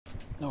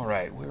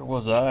Alright, where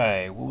was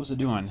I? What was I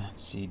doing?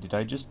 Let's see, did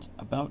I just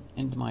about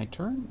end my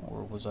turn,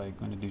 or was I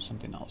going to do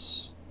something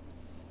else?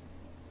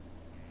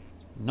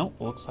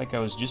 Nope, looks like I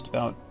was just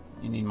about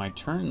ending my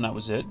turn, and that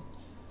was it.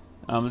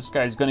 This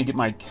guy's going to get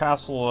my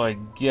castle, I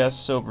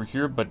guess, over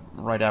here, but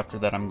right after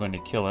that I'm going to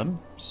kill him,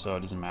 so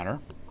it doesn't matter.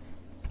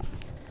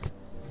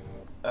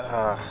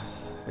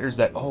 There's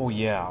that. Oh,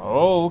 yeah.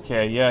 Oh,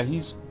 okay. Yeah,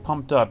 he's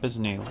pumped up,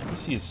 isn't he? Let me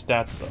see his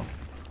stats, though.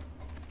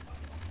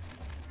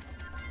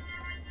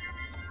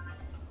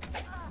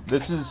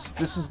 This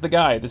is the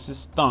guy. This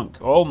is THUNK.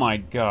 Oh, my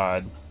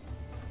God.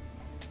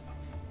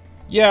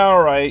 Yeah,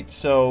 alright.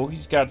 So,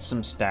 he's got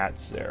some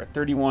stats there.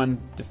 31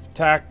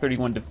 attack,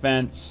 31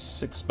 defense,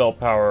 6 spell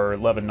power,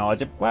 11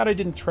 knowledge. I'm glad I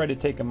didn't try to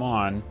take him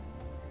on.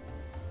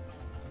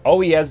 Oh,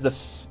 he has the...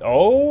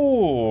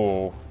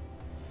 Oh!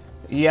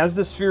 He has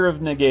the Sphere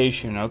of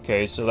Negation.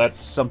 Okay, so that's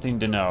something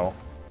to know.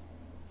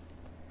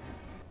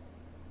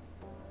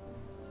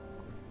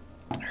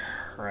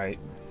 Right.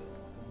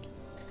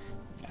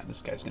 Yeah,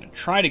 this guy's going to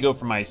try to go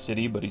for my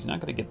city, but he's not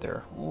going to get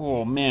there.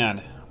 Oh,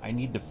 man. I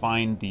need to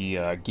find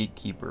the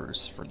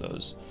gatekeepers for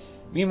those.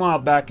 Meanwhile,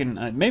 back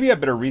in... maybe I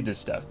better read this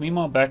stuff.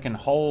 Meanwhile, back in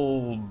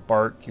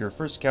Hullbark, your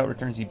first scout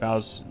returns. He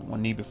bows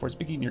one knee before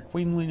speaking. Your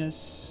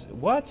queenliness...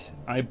 What?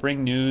 I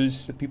bring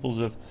news. The peoples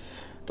of...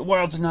 The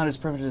wilds are not as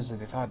primitive as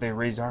they thought. They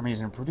raised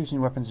armies and are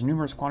producing weapons in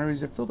numerous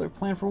quantities that filled their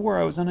plan for war.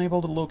 I was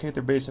unable to locate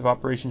their base of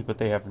operations, but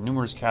they have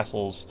numerous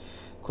castles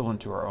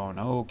equivalent to our own.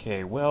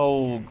 Okay,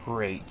 well,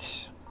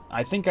 great.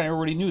 I think I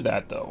already knew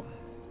that, though.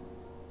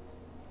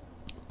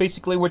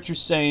 Basically, what you're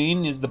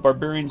saying is the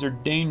barbarians are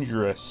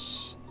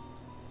dangerous.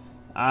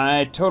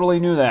 I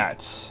totally knew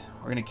that.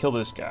 We're gonna kill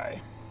this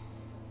guy.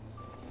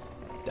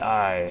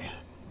 Die.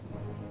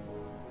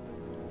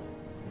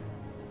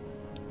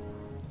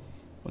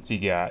 What's he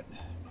got?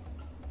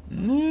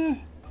 Nah.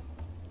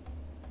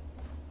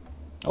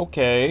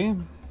 Okay.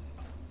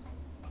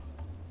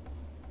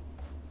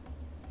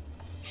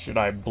 Should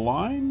I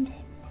blind?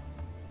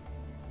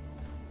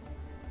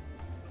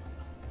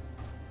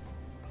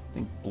 I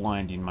think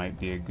blinding might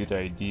be a good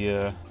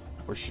idea.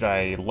 Or should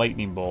I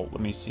lightning bolt?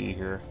 Let me see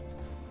here.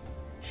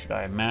 Should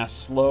I mass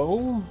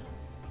slow?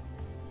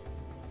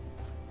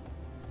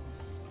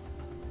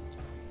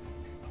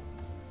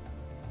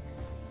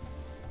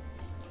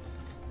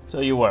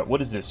 Tell you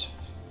what is this?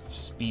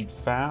 Speed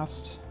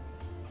fast?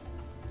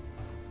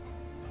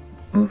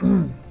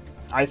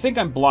 I think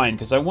I'm blind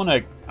because I want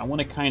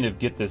to kind of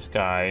get this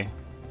guy.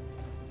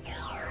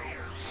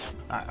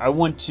 I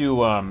want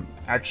to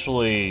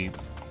actually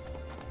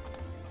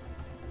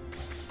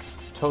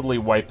totally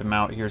wipe him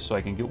out here so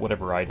I can get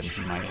whatever items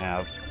he might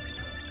have.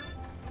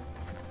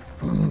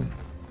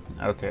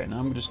 Okay, now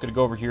I'm just gonna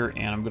go over here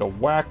and I'm gonna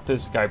whack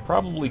this guy,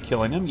 probably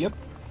killing him. Yep.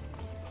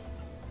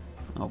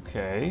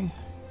 Okay.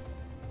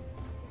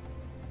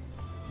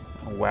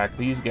 I'll whack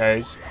these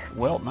guys.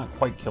 Well, not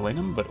quite killing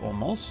them, but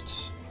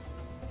almost.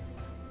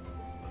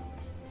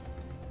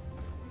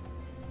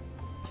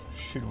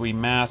 Should we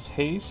mass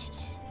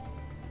haste?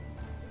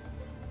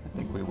 I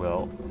think we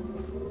will.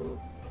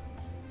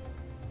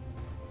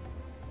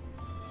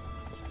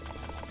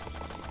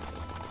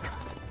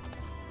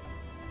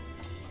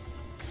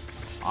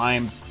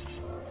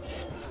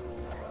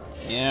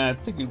 Yeah, I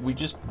think we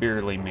just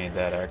barely made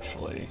that,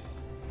 actually.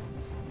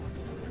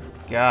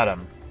 Got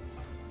him.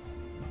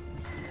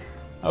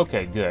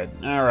 Okay, good.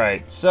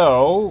 Alright,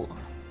 so...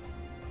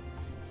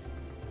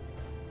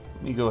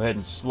 Let me go ahead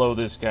and slow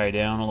this guy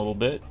down a little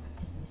bit.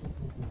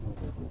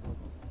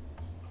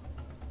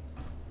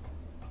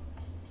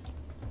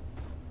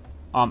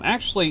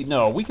 Actually,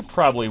 no, we could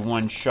probably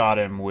one-shot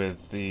him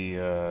with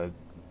the,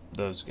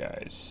 those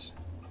guys.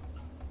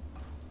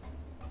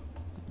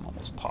 I'm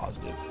almost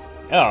positive.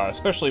 Yeah,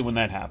 especially when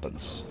that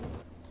happens.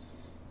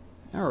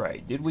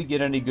 Alright, did we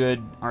get any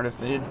good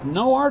artifacts?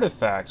 No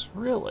artifacts,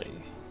 really?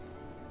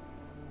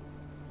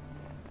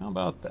 How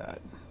about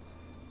that?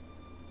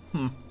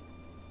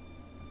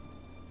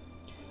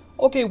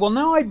 Okay, well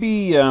now I'd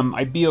be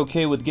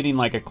okay with getting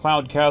like a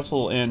cloud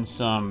castle and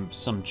some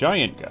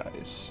giant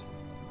guys.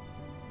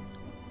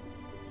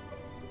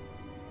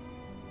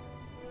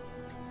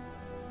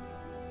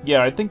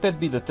 Yeah, I think that'd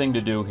be the thing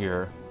to do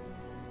here.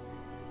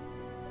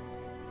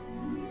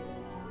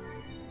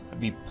 I'd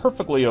be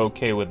perfectly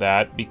okay with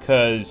that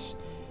because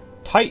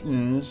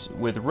Titans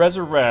with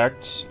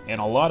Resurrect and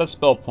a lot of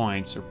spell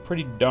points are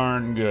pretty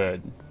darn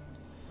good.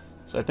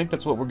 So I think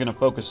that's what we're going to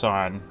focus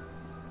on.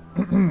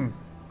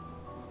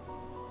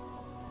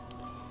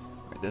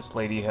 This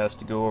lady has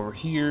to go over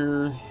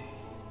here.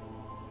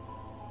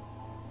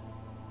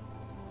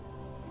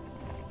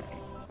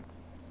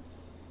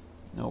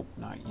 Nope,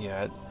 not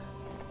yet.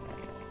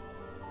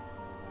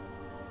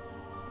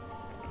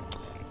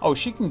 Oh,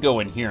 she can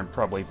go in here and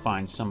probably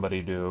find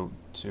somebody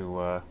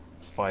to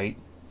fight.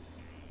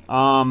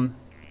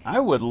 I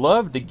would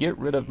love to get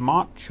rid of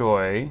Mok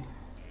Choi,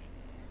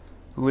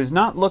 who is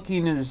not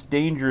looking as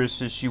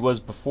dangerous as she was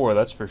before,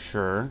 that's for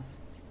sure.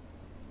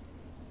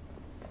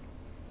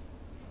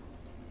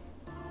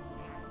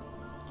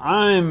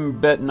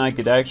 I'm betting I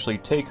could actually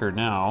take her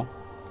now.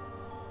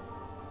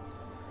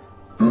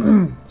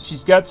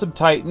 She's got some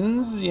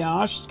titans.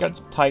 Yeah, she's got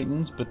some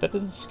titans, but that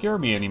doesn't scare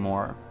me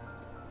anymore.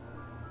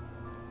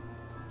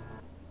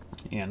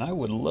 And I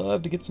would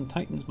love to get some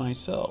titans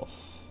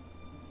myself.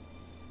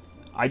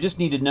 I just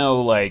need to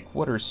know, like,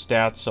 what her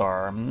stats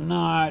are. I'm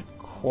not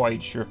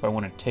quite sure if I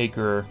want to take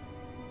her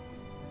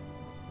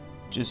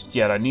just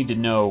yet. I need to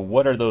know,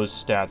 what are those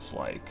stats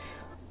like?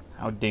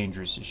 How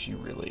dangerous is she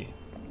really?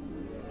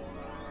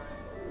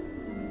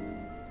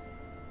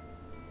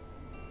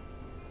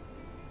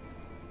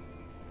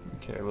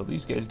 Okay, well,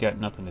 these guys got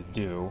nothing to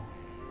do.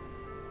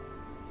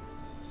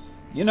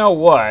 You know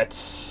what?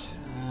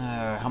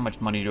 How much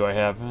money do I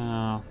have?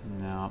 No,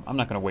 I'm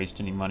not going to waste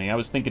any money. I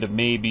was thinking of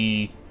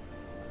maybe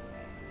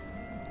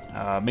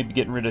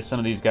getting rid of some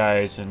of these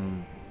guys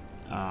and...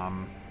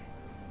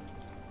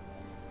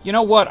 you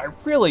know what? I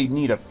really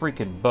need a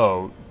freaking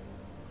boat.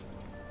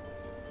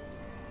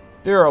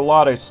 There are a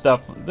lot of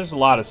stuff... There's a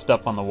lot of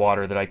stuff on the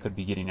water that I could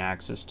be getting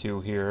access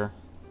to here.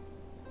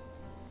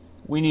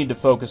 We need to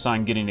focus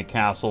on getting a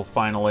castle,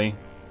 finally.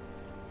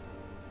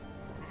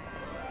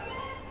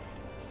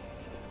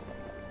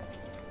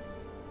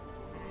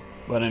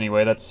 But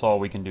anyway, that's all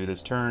we can do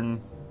this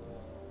turn.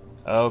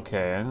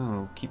 Okay,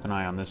 I'll keep an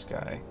eye on this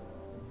guy.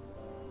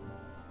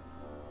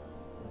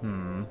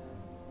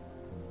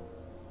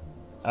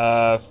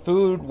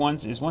 Food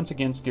is once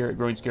again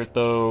growing scarce,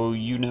 though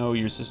you know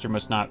your sister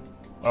must not...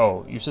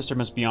 Oh, your sister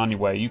must be on your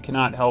way. You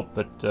cannot help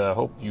but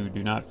hope you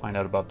do not find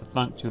out about the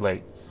Thunk too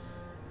late.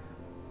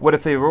 What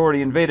if they've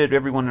already invaded?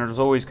 Everyone has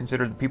always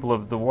considered the people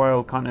of the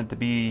wild continent to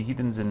be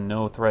heathens and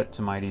no threat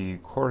to mighty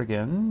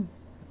Corrigan.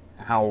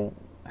 How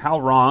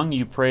wrong.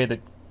 You pray that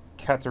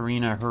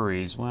Katarina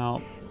hurries.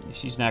 Well,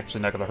 she's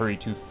actually not going to hurry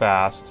too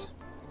fast.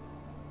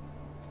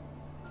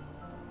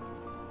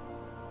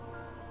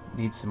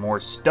 Need some more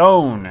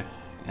stone.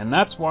 And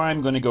that's why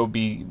I'm going to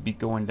be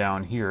going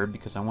down here,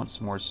 because I want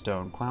some more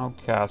stone. Cloud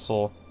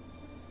Castle.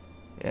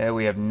 Yeah,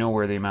 we have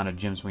nowhere the amount of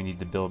gems we need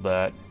to build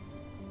that.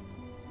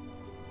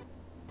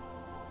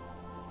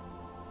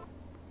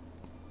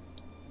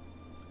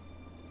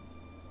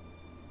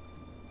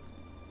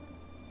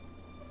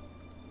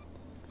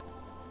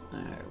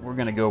 We're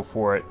gonna go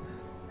for it.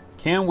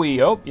 Can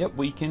we? Oh, yep,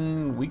 we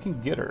can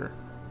get her.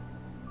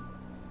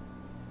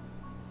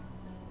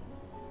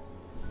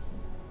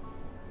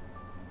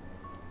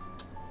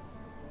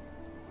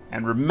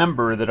 And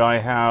remember that I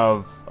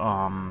have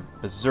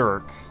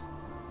Berserk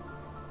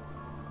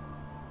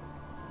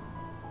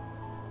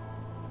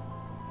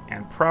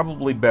and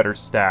probably better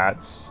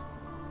stats.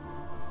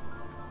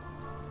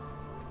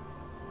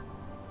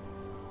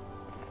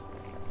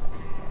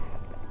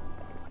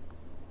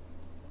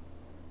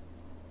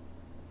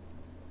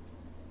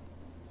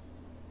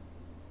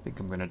 I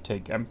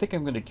think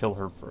I'm gonna kill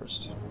her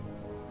first.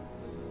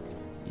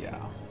 Yeah.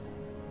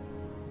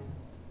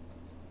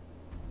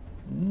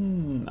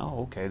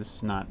 Oh, okay. This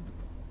is not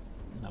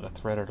a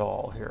threat at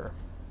all here.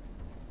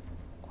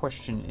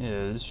 Question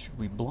is, should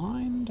we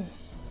blind?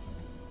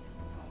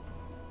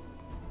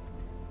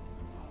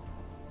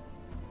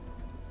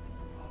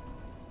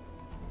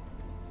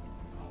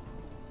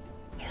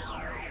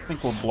 I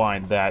think we'll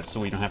blind that so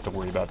we don't have to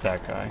worry about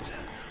that guy.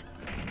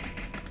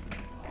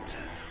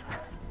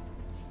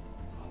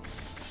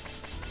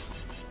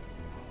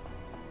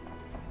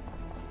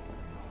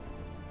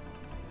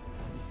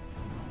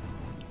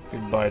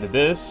 Goodbye to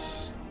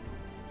this.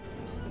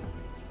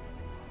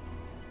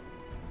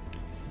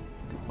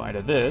 Goodbye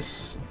to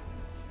this.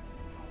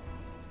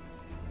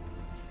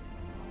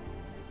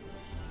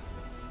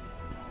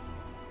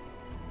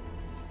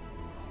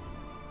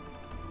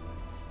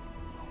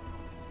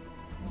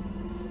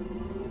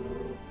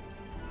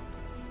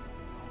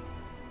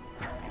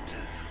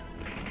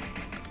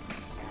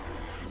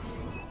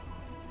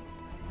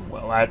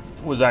 Well, that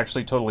was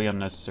actually totally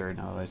unnecessary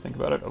now that I think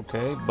about it.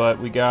 Okay, but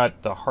we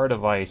got the Heart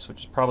of Ice,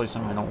 which is probably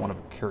something I don't want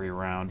to carry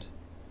around.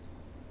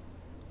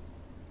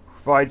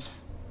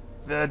 Provides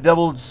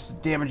doubles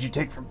damage you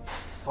take from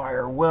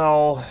fire.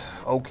 Well,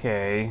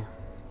 okay.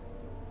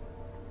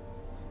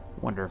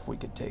 Wonder if we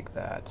could take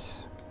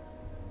that.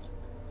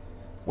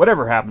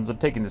 Whatever happens, I'm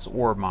taking this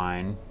ore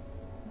mine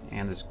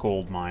and this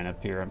gold mine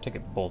up here. I'm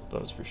taking both of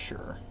those for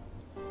sure.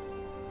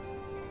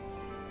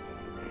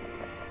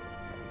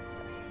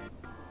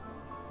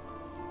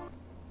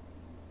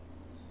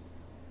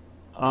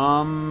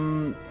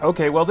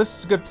 Okay, well, this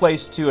is a good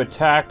place to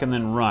attack and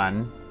then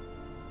run.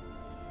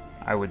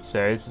 I would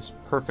say this is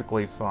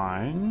perfectly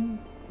fine.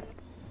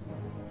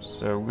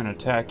 So we're gonna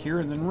attack here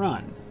and then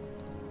run.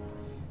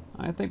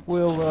 I think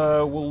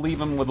we'll leave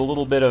him with a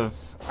little bit of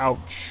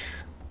ouch.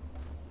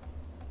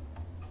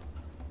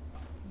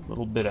 A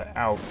little bit of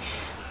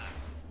ouch.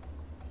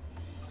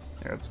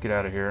 Yeah, let's get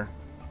out of here.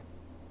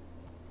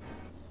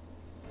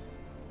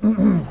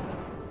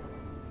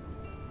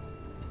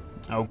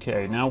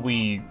 Okay, now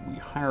we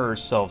hire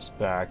ourselves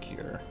back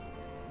here.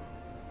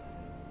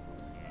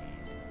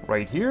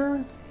 Right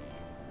here?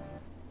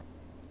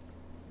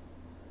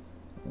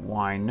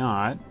 Why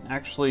not?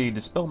 Actually,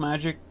 Dispel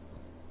Magic.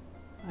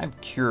 I have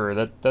Cure.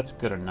 That's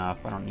good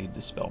enough. I don't need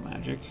Dispel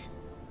Magic.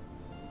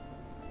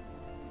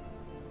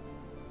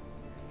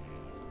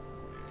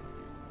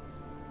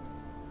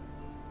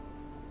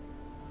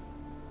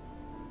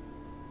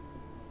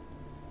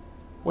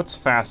 What's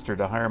faster,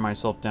 to hire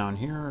myself down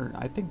here?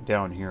 I think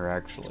down here,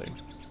 actually.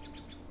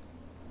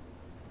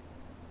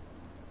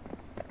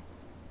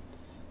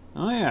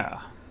 Oh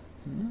yeah.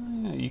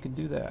 Oh yeah, you can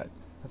do that.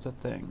 That's a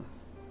thing.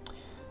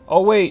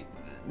 Oh wait,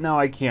 no,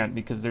 I can't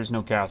because there's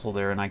no castle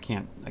there, and I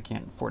can't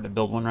afford to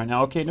build one right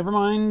now. Okay, never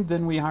mind.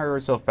 Then we hire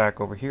ourselves back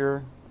over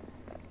here.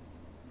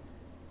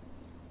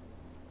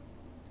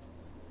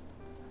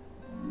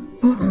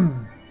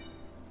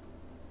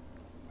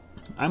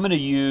 I'm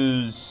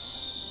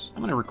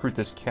gonna recruit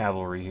this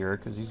cavalry here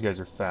because these guys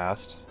are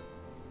fast.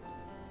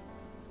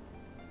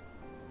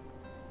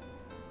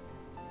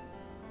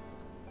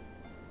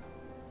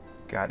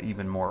 Got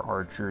even more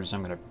archers.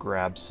 I'm gonna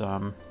grab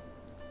some.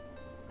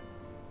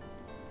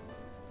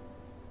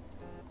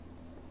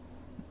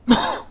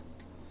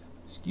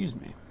 Excuse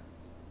me.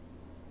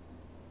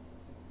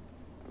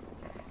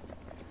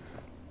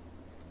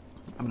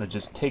 I'm gonna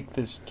just take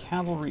this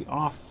cavalry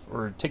off,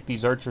 or take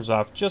these archers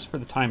off just for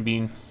the time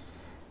being.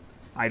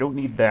 I don't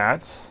need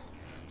that.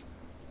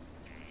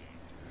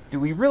 Do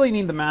we really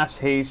need the mass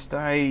haste?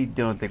 I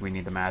don't think we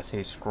need the mass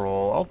haste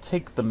scroll. I'll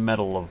take the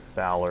Medal of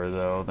Valor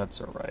though. That's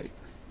alright.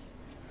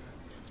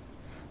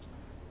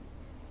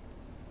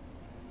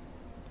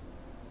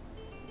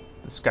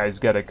 This guy's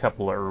got a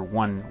couple, or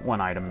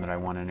one item that I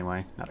want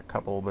anyway. Not a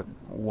couple, but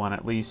one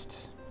at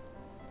least.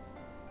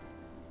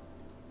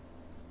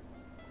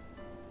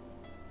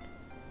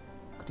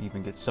 Could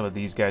even get some of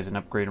these guys and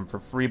upgrade them for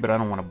free, but I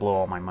don't want to blow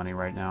all my money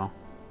right now.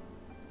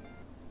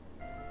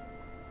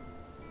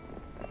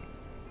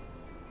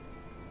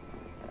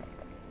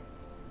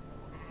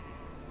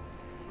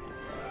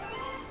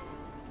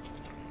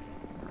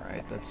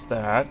 Alright, that's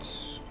that.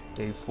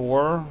 Day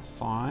 4,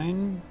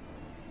 fine.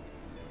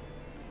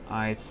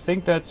 I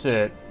think that's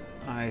it.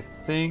 I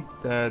think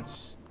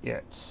that's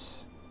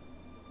it.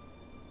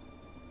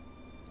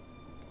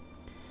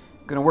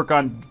 Gonna work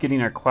on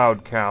getting our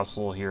cloud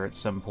castle here at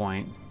some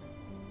point.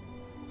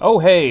 Oh,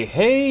 hey,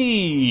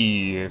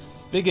 hey!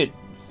 Figget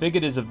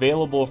is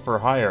available for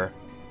hire.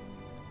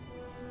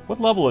 What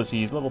level is he?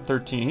 He's level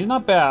 13. He's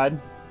not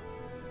bad.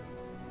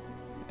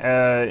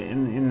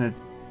 In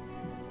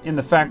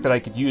the fact that I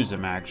could use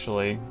him,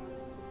 actually.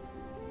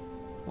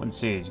 Wouldn't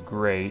say he's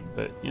great,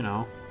 but you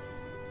know.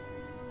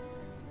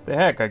 The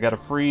heck, I got a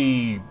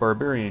free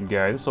barbarian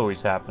guy. This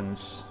always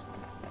happens.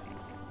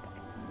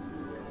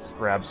 Let's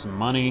grab some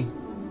money.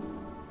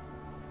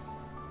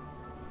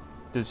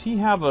 Does he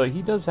have a...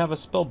 He does have a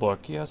spell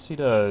book. Yes, he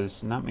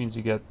does. And that means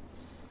he got...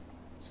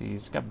 Let's see,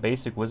 he's got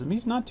basic wisdom.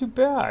 He's not too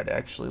bad,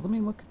 actually. Let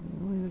me look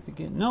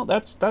again. No,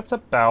 that's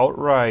about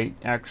right,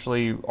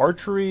 actually.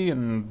 Archery,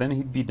 and then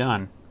he'd be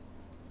done.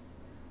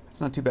 It's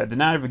not too bad. The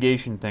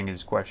navigation thing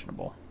is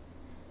questionable.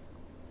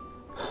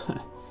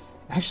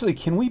 Actually,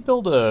 can we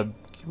build a...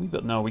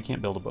 No, we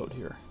can't build a boat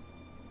here.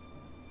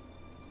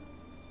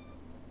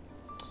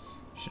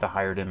 Should have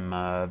hired him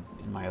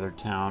in my other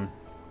town,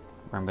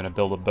 where I'm going to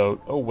build a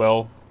boat. Oh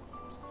well.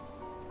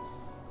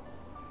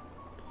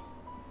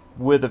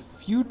 With a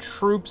few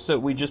troops that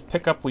we just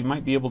pick up, we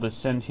might be able to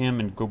send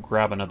him and go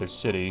grab another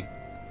city.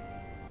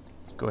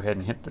 Let's go ahead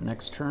and hit the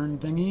next turn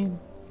thingy.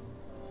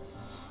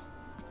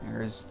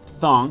 There's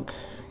THUNK.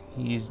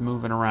 He's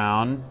moving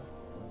around.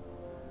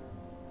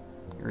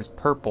 Here's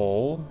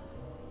Purple.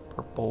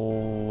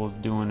 Purple's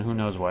doing who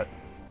knows what.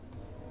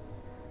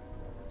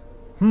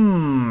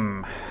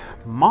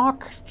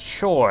 Mock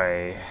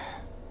Choi.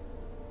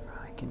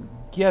 I can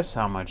guess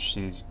how much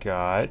she's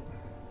got.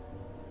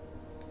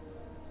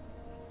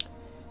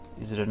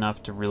 Is it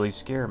enough to really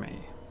scare me?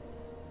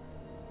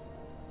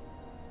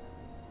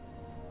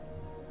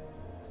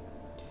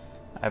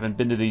 I haven't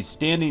been to these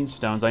standing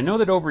stones. I know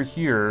that over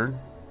here...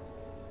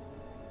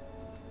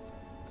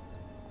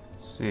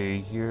 Let's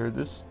see here.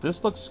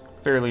 This looks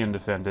fairly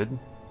undefended.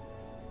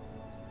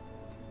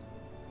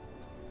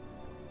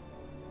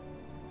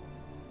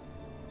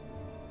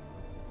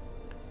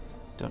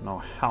 Don't know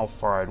how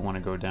far I'd want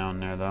to go down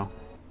there, though.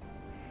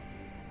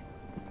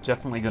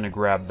 Definitely going to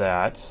grab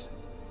that.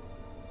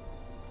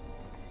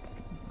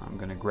 I'm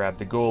going to grab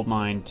the gold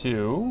mine,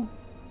 too.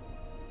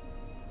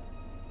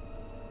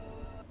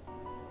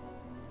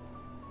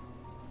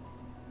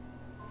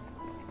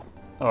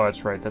 Oh,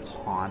 that's right. That's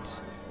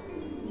Haunt.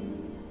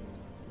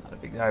 It's not a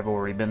big... I've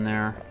already been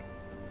there.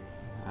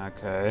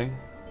 Okay.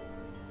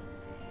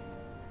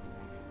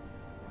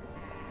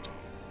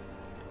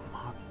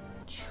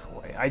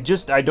 I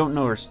don't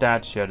know her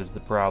stats yet is the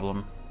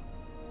problem.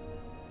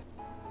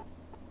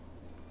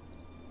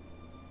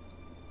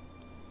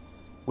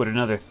 Would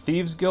another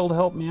Thieves Guild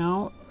help me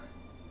out?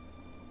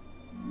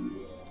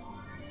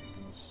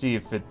 Let's see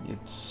if it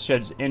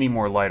sheds any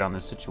more light on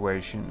this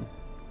situation.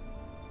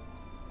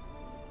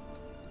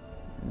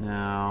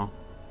 No.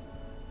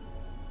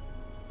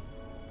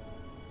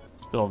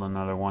 Let's build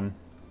another one.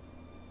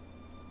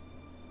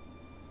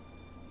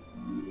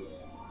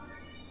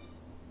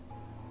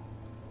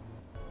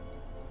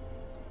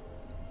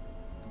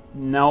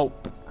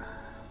 Nope.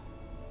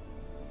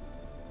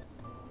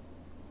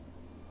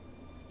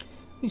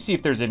 Let me see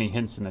if there's any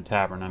hints in the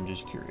tavern. I'm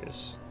just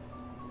curious.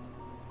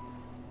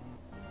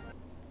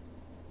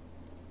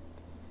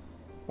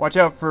 Watch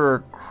out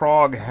for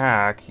Krog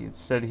Hack. It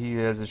said he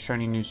has a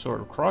shiny new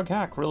sword. Krog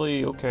Hack,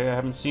 really? Okay, I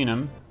haven't seen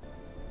him.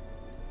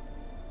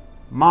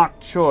 Mok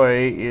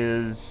Choi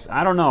is...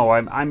 I don't know.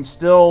 I'm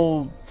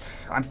still...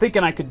 I'm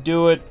thinking I could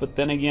do it, but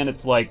then again,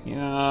 it's like,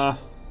 yeah...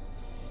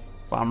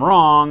 If I'm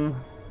wrong,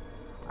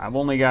 I've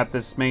only got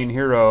this main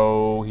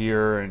hero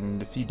here, and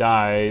if he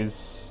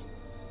dies,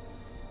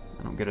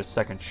 I don't get a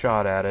second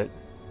shot at it.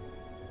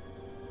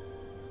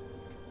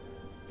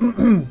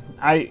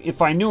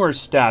 If I knew her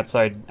stats,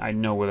 I'd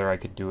know whether I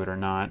could do it or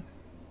not.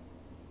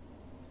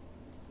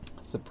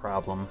 That's the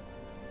problem.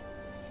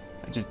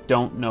 I just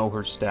don't know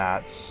her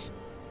stats.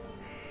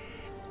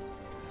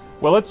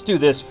 Well, let's do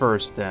this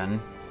first, then.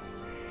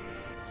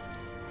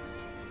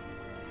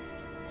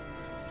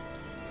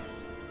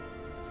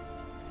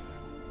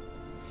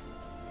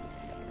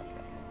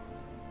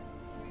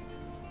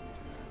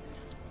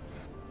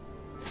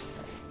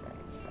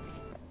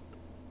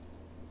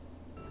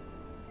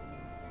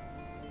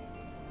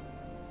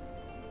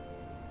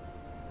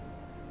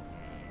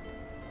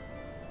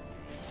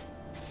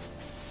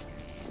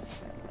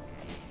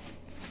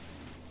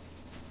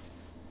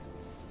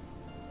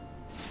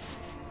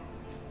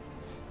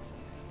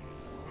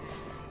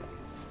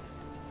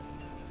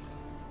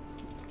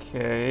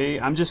 Okay,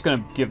 I'm just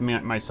gonna give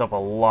myself a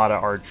lot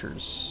of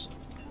archers.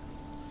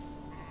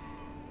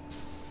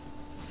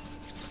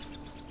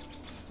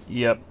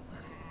 Yep.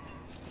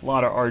 A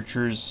lot of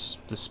archers.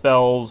 The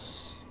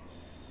spells.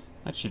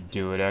 That should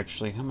do it,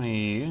 actually. How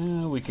many...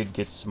 we could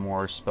get some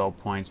more spell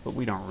points, but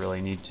we don't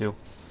really need to.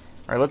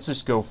 Alright, let's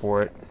just go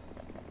for it.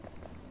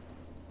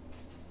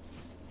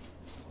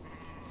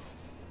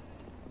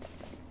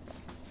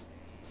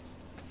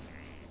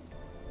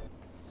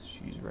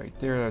 She's right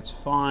there, that's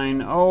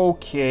fine.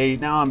 Okay,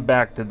 now I'm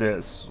back to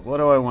this. What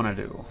do I want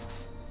to do?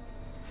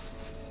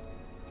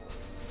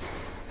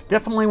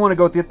 Definitely want to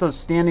go get those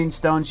standing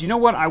stones. You know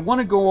what? I want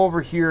to go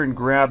over here and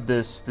grab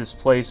this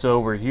place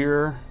over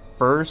here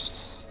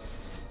first.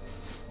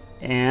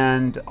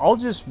 And I'll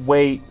just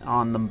wait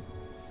on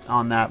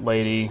that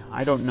lady.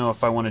 I don't know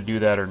if I want to do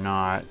that or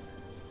not.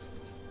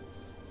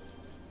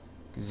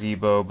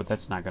 Gazebo, but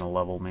that's not going to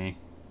level me.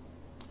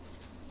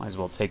 Might as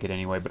well take it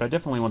anyway, but I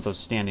definitely want those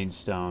standing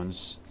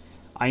stones.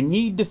 I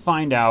need to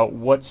find out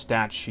what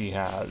stats she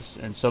has,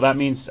 and so that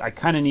means I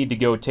kind of need to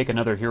go take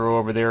another hero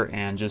over there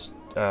and just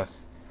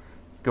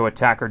go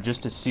attack her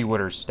just to see what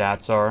her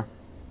stats are.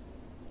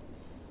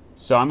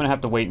 So I'm going to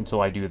have to wait until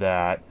I do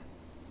that.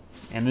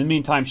 And in the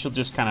meantime, she'll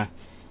just kind of...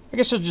 I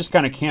guess she'll just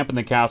kind of camp in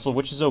the castle,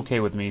 which is okay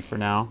with me for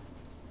now.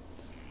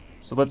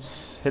 So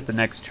let's hit the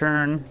next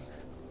turn.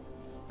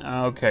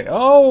 Okay.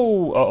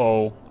 Oh!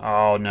 Uh-oh.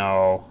 Oh,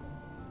 no.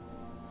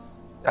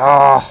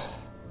 Ah!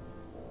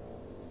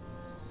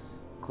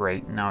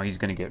 Great. Now he's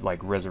going to get, like,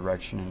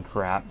 resurrection and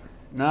crap.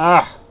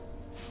 Ah!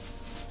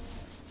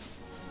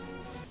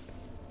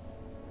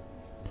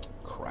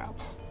 Crap.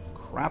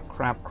 Crap,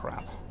 crap,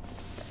 crap.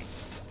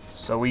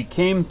 So we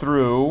came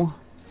through.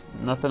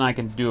 Nothing I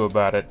can do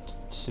about it,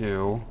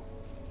 too.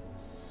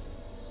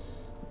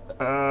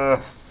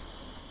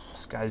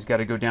 This guy's got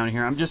to go down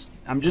here. I'm just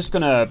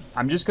gonna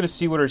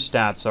see what her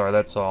stats are.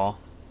 That's all.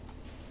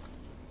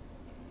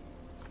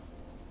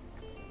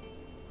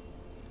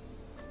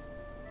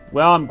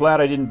 Well, I'm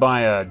glad I didn't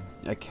buy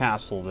a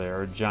castle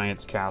there, a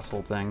giant's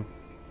castle thing.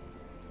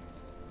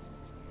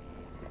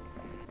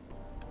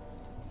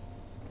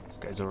 This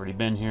guy's already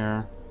been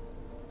here.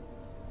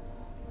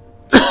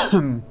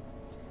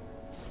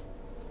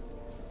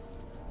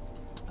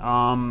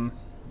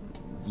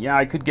 Yeah,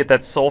 I could get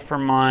that sulfur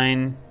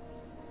mine.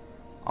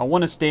 I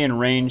want to stay in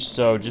range,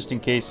 so just in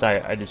case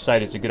I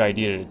decide it's a good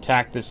idea to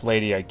attack this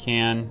lady, I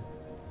can.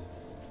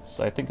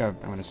 So I think I'm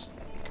going to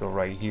go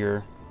right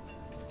here.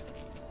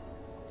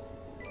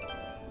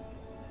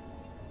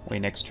 Wait,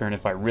 next turn,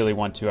 if I really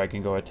want to, I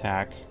can go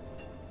attack.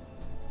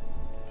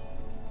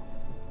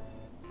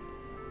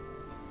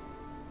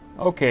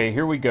 Okay,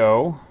 here we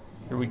go.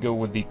 Here we go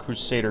with the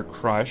Crusader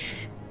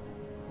Crush.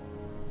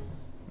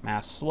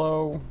 Mass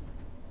slow.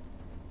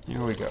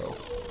 Here we go.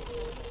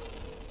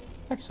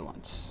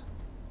 Excellent.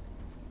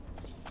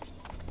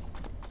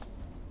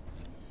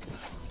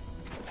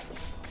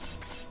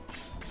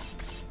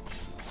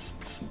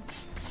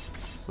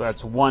 So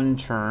that's one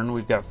turn.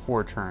 We've got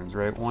 4 turns,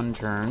 right? 1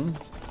 turn.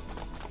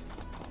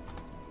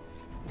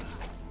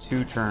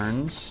 2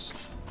 turns.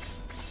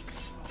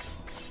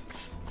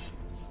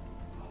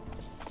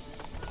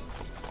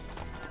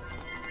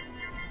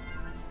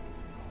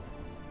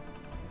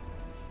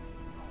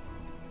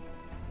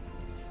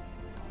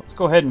 Let's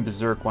go ahead and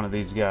berserk one of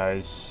these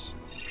guys.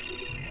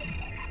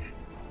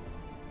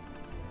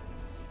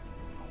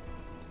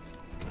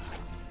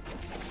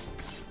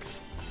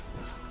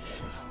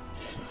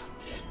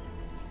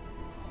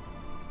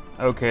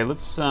 Okay,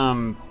 let's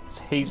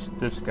haste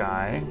this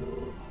guy.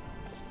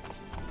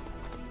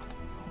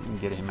 And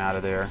get him out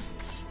of there.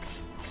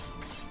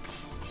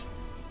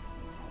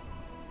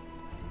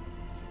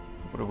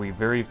 What are we,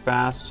 very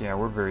fast? Yeah,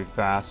 we're very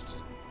fast.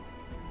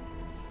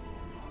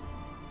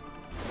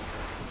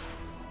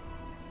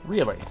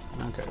 Really?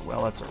 Okay,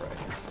 well, that's alright.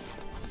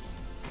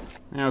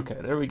 Okay,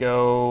 there we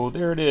go.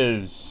 There it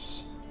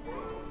is.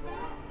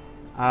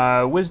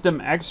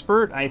 Wisdom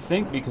Expert, I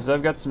think, because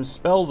I've got some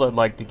spells I'd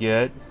like to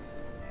get.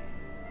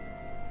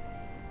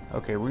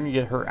 Okay, we're gonna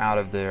get her out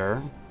of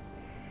there.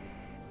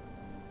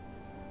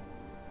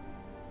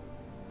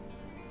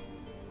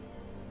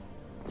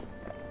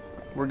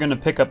 We're gonna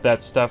pick up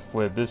that stuff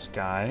with this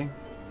guy.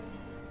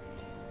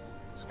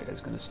 This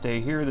guy's gonna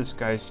stay here, this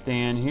guy's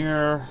staying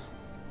here.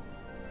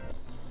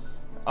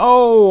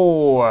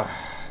 Oh!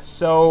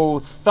 So,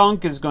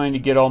 THUNK is going to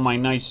get all my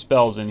nice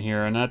spells in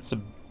here, and that's a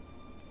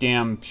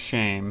damn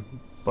shame,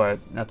 but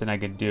nothing I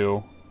could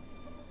do.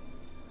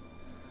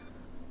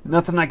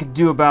 Nothing I could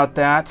do about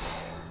that.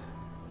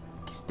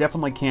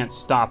 Definitely can't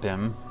stop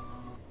him.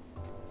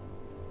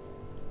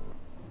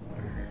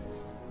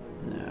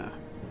 Yeah.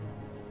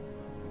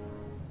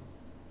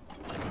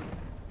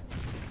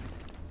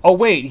 Oh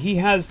wait, he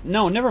has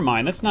no. Never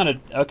mind. That's not a.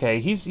 Okay,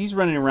 he's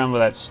running around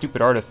with that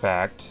stupid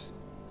artifact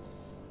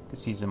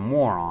because he's a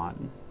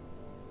moron.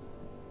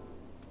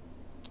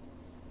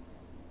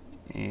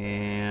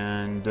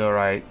 And all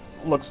right,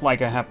 looks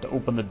like I have to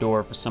open the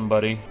door for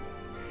somebody.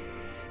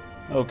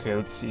 Okay,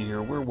 let's see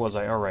here. Where was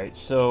I? All right,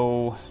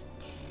 so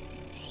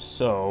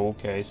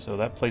okay, so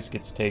that place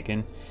gets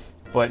taken,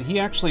 but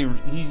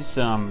he's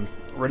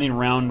running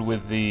around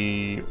with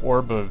the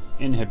orb of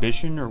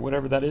inhibition or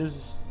whatever that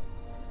is.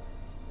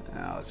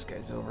 Now this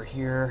guy's over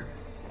here.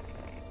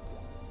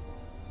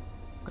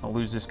 Gonna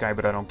lose this guy,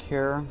 but I don't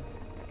care.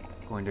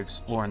 Going to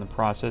explore in the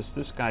process.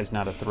 This guy's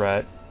not a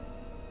threat.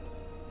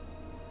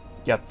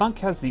 Yeah, THUNK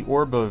has the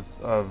orb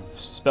of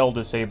spell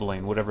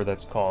disabling, whatever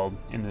that's called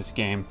in this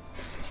game.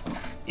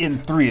 In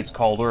 3 it's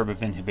called Orb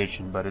of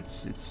Inhibition, but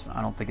it's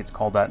I don't think it's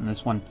called that in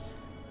this one.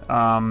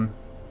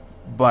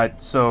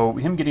 But so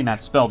him getting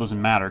that spell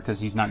doesn't matter because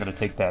he's not going to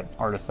take that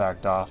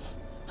artifact off.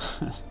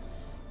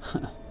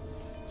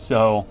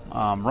 So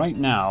right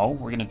now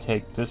we're going to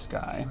take this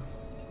guy,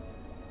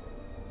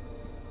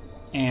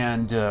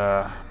 and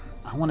I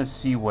want to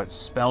see what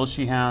spells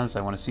she has.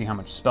 I want to see how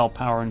much spell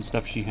power and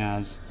stuff she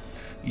has.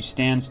 You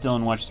stand still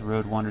and watch the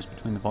road wanders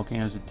between the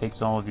volcanoes. It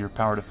takes all of your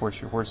power to force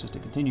your horses to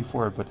continue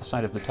forward, but the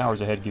sight of the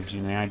towers ahead gives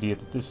you the idea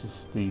that this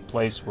is the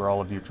place where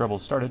all of your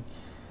troubles started.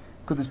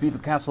 Could this be the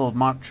castle of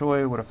Mok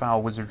Choi? What a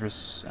foul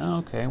wizardess.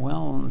 Okay,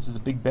 well, this is a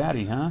big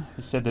baddie, huh?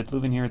 It said that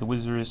living here, the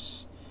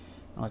wizardess...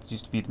 Oh, it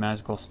used to be the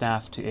magical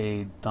staff to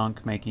aid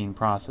THUNK making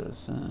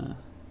process.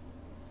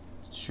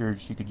 Sure,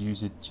 she could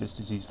use it just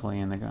as easily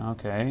in the...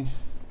 Okay.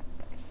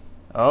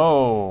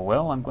 Oh,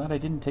 well, I'm glad I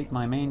didn't take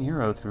my main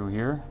hero through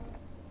here.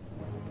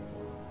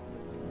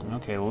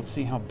 Okay, well, let's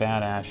see how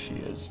badass she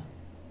is.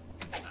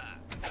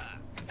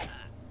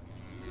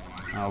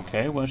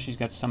 Okay, well, she's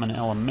got summon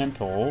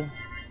elemental.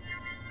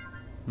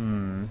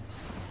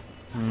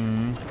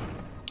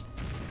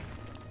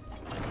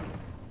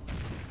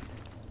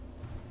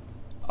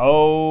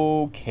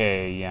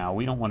 Okay, yeah,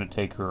 we don't want to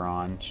take her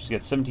on. She's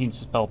got 17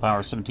 spell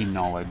power, 17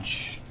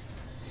 knowledge.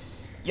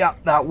 Yeah,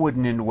 that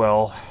wouldn't end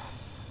well.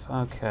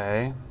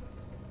 Okay.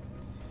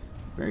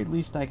 Very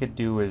least I could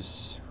do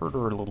is hurt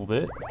her a little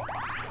bit.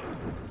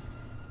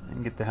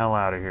 And get the hell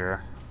out of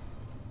here.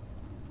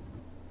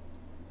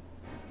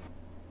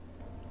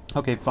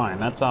 Okay, fine.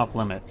 That's off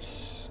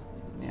limits.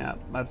 Yeah,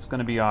 that's going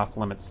to be off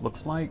limits,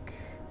 looks like.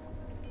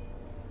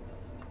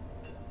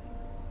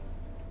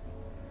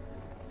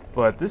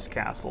 But this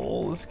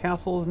castle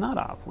is not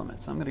off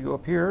limits. I'm going to go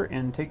up here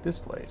and take this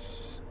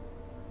place.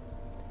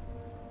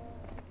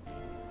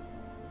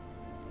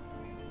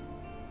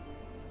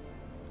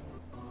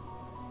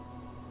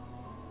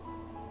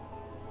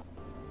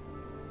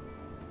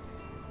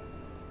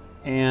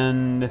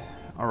 And,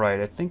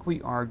 alright, I think we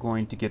are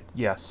going to get,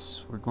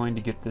 yes, we're going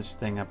to get this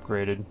thing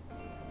upgraded.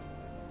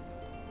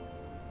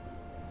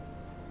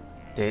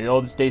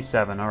 It's day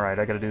 7, alright,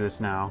 I gotta do this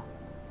now.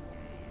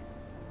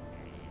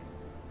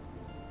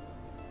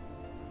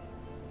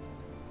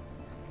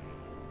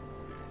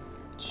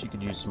 She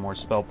could use some more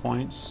spell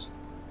points.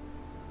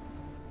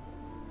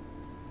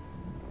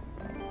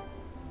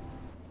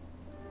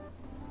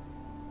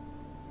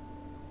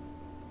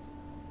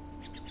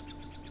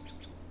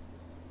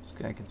 This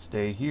guy can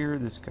stay here.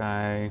 This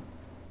guy...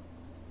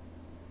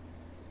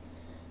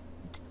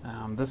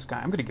 this guy...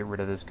 I'm going to get rid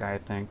of this guy, I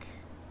think.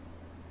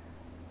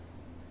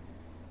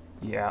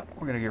 Yeah,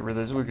 we're going to get rid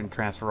of this. We can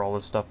transfer all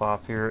this stuff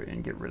off here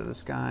and get rid of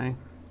this guy.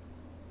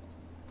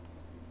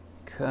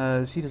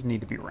 Because he doesn't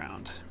need to be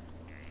around.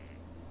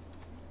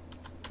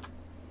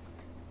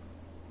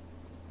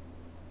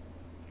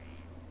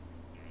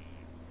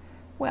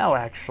 Well,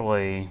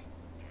 actually...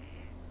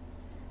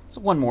 there's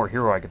one more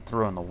hero I could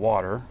throw in the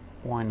water.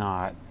 Why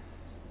not?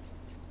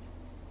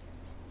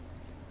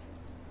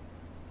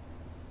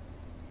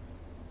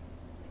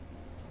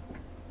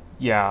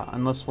 Yeah,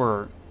 unless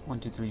we're... 1,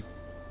 2, 3...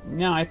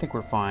 No, I think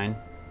we're fine.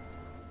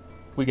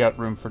 We got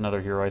room for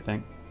another hero, I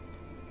think.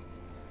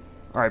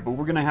 Alright, but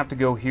we're going to have to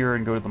go here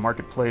and go to the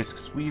marketplace,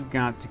 because we've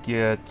got to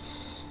get...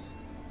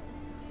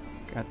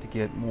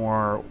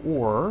 more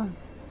ore.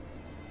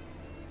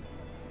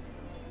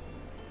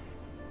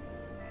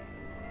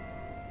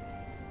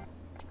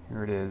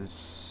 Here it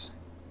is.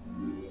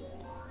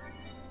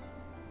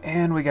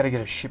 And we gotta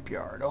get a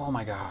shipyard. Oh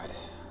my god.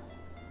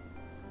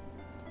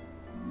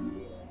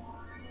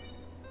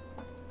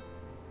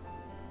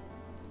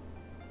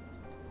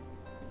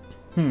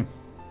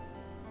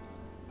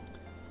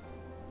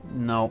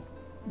 No.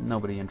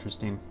 Nobody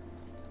interesting.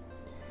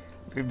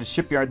 We have the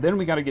shipyard, then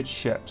we gotta get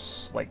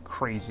ships. Like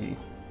crazy.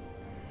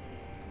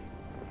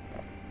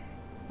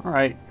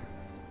 Alright.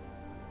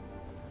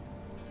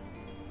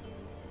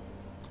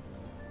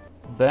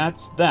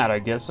 That's that, I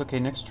guess. Okay,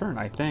 next turn,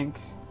 I think.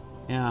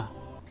 Yeah.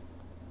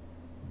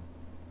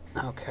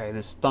 Okay,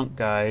 this THUNK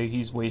guy,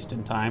 he's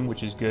wasting time,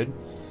 which is good.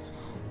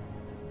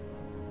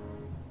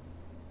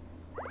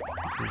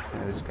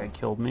 Okay, this guy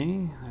killed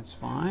me. That's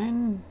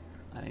fine.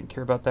 I didn't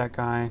care about that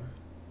guy.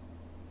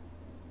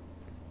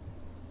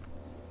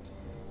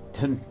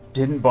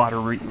 Didn't bother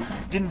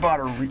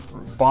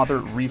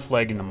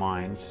reflagging the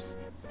mines.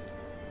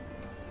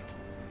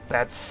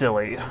 That's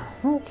silly.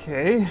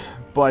 Okay,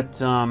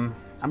 but I'm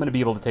gonna be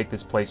able to take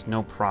this place,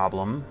 no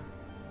problem.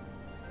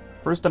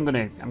 First, I'm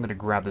gonna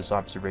grab this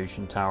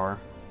observation tower.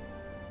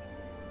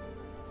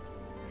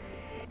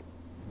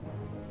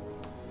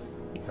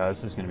 Yeah,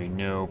 this is gonna be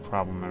no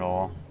problem at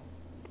all.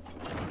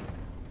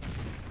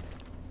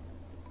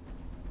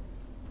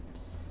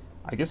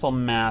 I guess I'll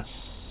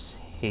mass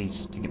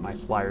haste to get my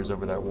flyers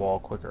over that wall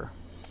quicker.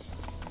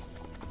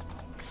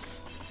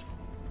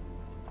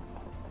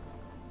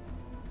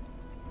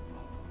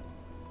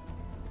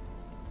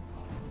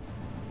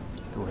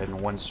 Go ahead and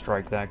one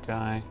strike that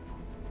guy.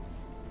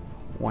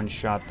 One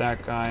shot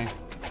that guy.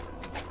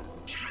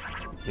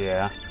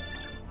 Yeah.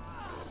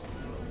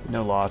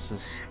 No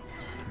losses.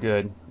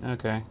 Good.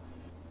 Okay.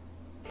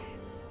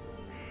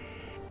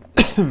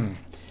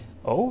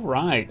 Oh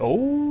right.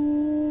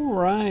 Oh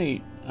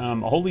right.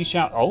 Holy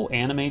shout. Oh,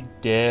 anime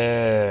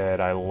dead.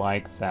 I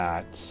like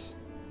that.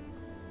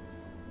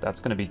 That's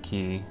gonna be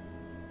key.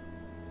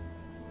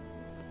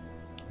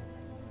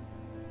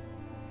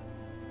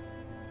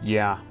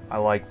 Yeah, I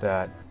like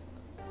that.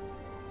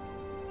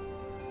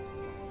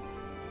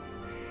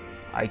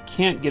 I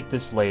can't get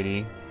this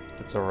lady.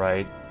 That's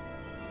alright.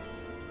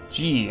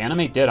 Gee,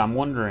 anime dead, I'm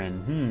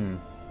wondering.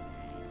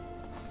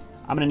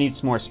 I'm gonna need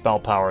some more spell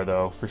power,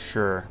 though, for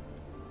sure.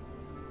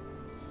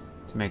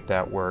 To make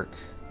that work.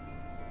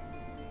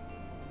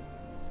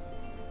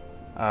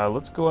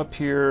 Let's go up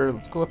here.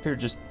 Let's go up here,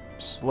 just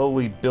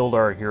slowly build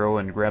our hero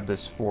and grab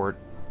this fort.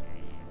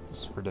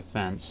 Just for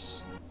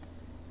defense.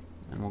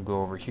 And we'll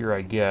go over here,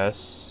 I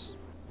guess.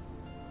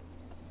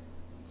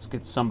 Let's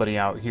get somebody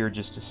out here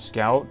just to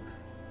scout.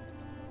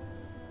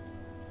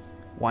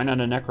 Why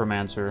not a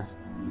necromancer?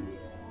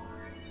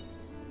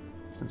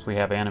 Since we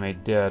have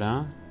anime dead,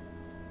 huh?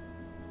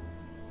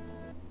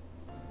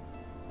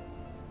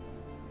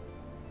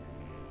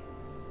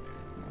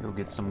 Go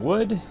get some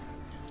wood.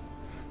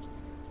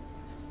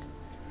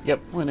 Yep,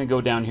 we're gonna go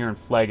down here and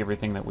flag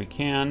everything that we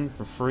can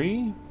for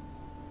free.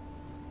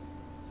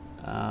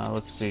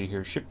 Let's see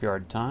here,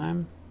 shipyard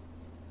time.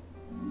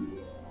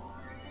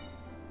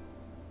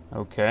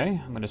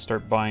 Okay, I'm gonna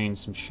start buying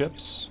some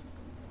ships.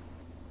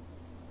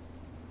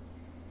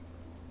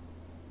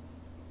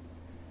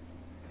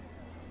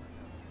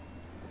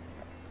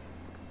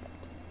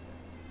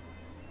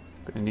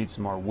 Gonna need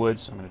some more wood,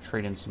 so I'm gonna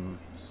trade in some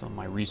of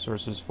my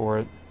resources for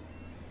it.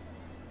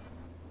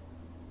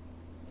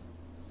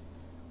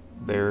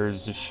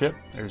 There's a ship.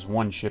 There's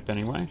one ship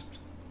anyway.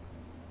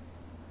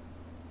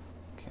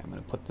 Okay, I'm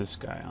gonna put this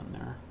guy on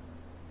there.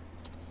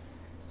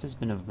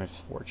 Fistman of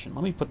Misfortune.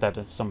 Let me put that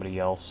to somebody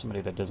else,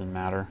 somebody that doesn't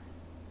matter.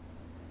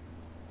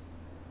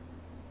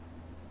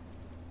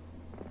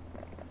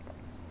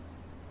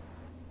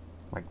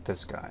 Like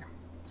this guy.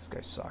 This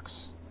guy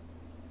sucks.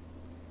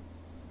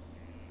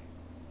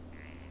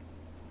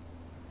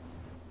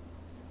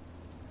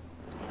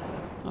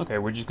 Okay,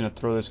 we're just gonna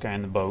throw this guy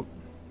in the boat.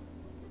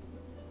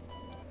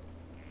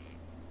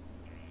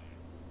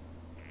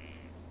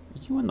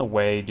 Are you in the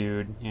way,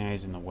 dude? Yeah,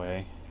 he's in the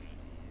way.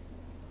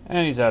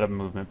 And he's out of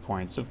movement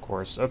points, of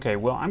course. Okay,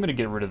 well, I'm gonna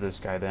get rid of this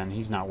guy then.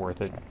 He's not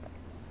worth it.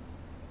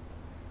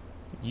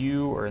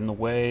 You are in the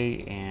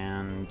way,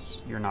 and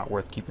you're not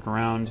worth keeping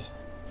around.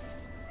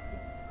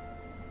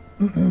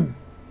 Let's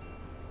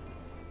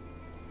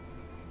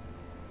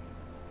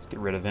get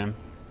rid of him.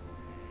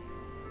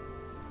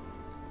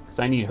 Because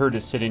I need her to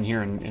sit in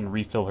here and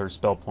refill her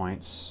spell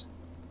points.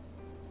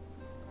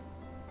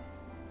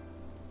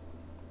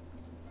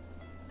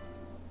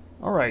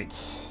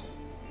 Alright.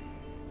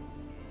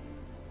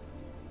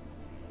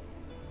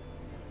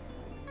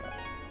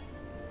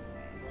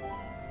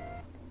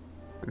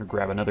 Gonna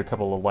grab another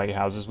couple of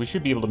lighthouses. We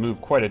should be able to move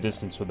quite a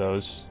distance with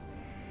those.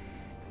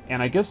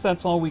 And I guess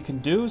that's all we can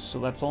do, so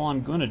that's all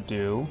I'm gonna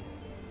do.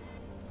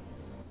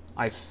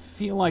 I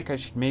feel like I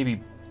should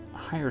maybe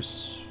hire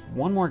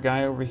one more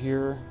guy over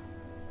here.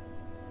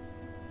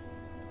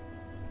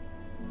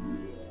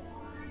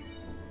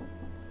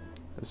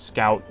 A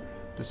scout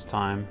this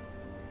time.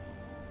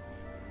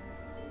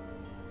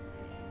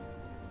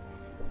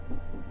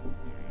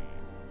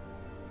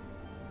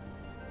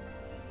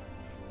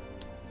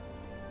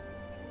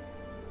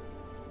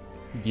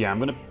 Yeah, I'm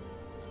gonna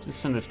just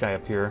send this guy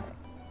up here.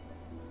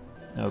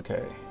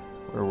 Okay.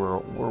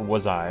 Where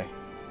was I?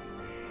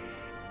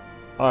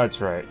 Oh,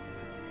 that's right.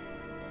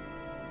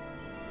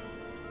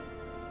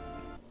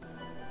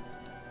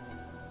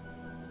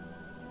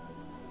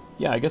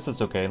 Yeah, I guess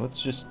that's okay.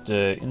 Let's just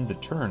end the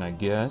turn, I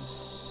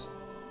guess.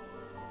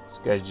 This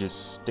guy's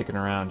just sticking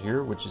around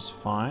here, which is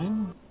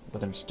fine.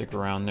 Let him stick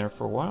around there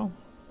for a while.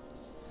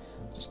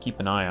 Just keep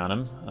an eye on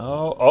him.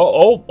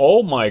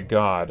 Oh my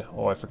god.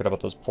 Oh, I forgot about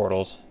those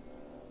portals.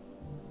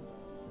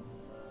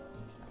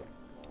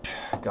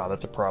 God,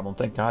 that's a problem.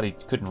 Thank God he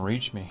couldn't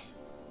reach me.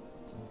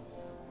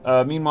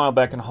 Meanwhile,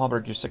 back in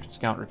Hallberg, your second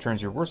scout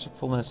returns your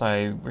worshipfulness.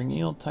 I bring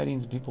ill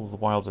tidings of people of the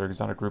wilds, our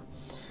exotic group.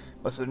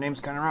 Most of their names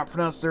kind of not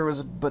pronounced.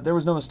 But there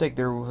was no mistake.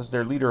 There was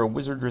their leader, a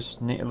wizardress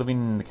living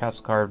in the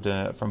castle carved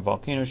from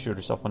volcanoes. Showed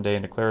herself one day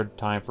and declared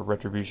time for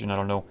retribution. I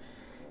don't know.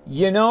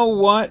 You know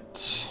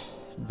what?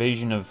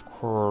 Invasion of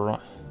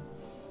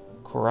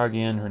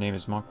Koragian. Her name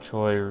is Mok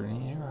Choi. Her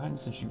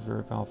highness, and she's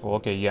very powerful.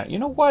 Okay, yeah. You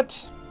know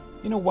what?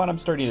 You know what? I'm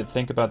starting to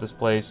think about this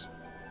place.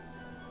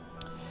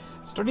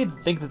 Starting to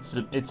think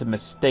that it's a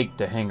mistake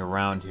to hang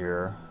around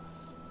here.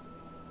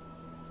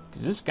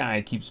 Because this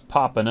guy keeps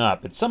popping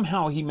up, and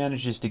somehow he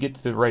manages to get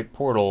to the right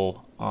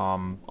portal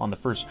on the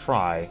first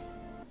try,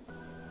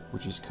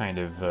 which is kind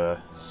of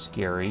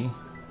scary.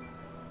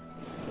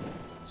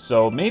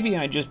 So maybe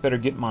I just better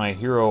get my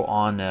hero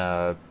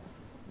on,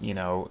 you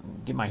know,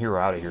 get my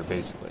hero out of here,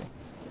 basically.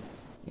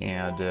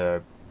 And,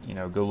 you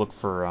know, go look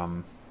for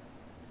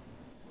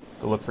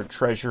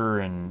treasure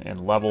and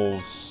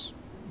levels,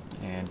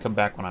 and come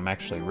back when I'm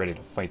actually ready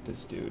to fight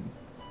this dude.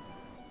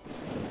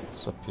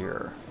 What's up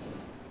here?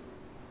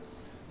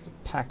 It's a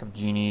pack of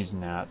genies.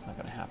 Nah, it's not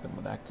gonna happen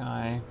with that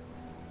guy.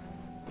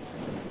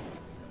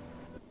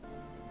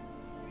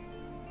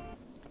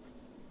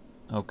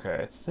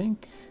 Okay, I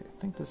think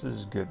this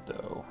is good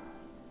though.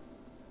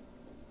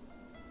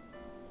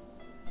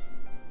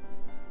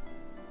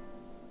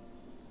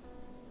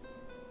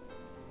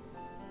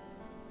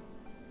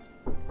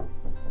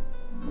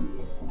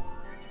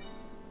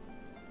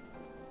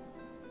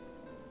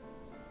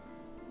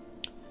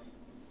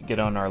 Get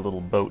on our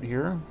little boat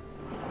here.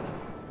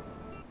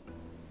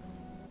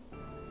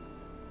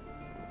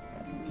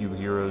 Few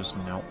heroes,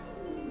 no.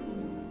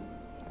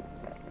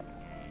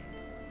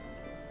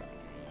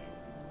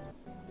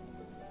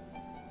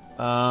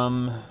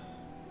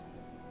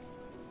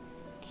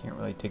 Can't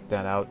really take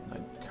that out. I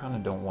kind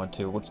of don't want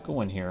to. Let's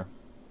go in here.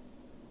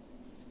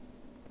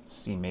 Let's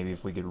see, maybe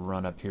if we could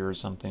run up here or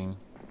something.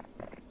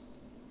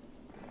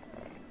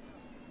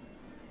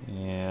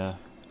 Yeah.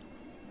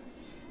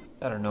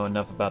 I don't know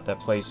enough about that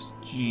place.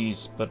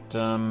 Jeez, but,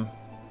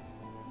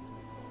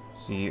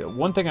 see,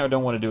 one thing I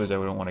don't want to do is I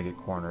don't want to get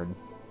cornered.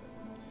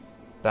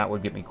 That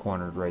would get me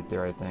cornered right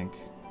there, I think.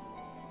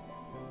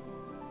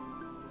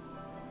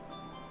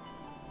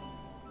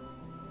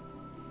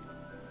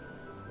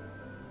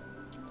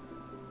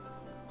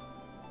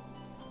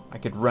 I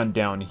could run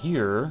down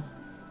here.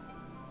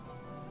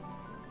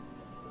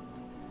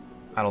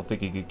 I don't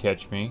think he could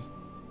catch me.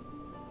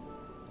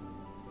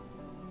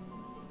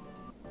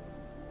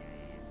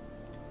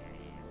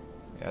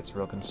 Yeah, it's a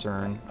real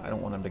concern. I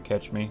don't want him to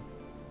catch me.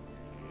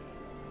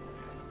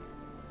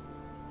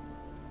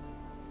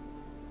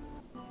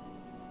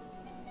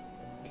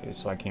 Okay,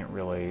 so I can't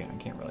really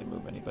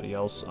move anybody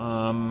else.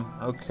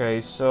 Okay,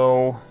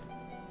 so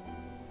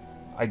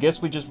I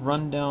guess we just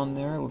run down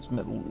there.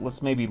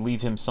 Let's maybe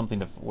leave him something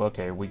to.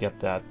 Okay, we got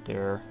that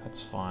there.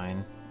 That's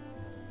fine.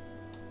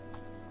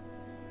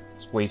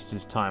 Let's waste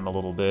his time a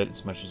little bit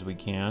as much as we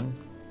can.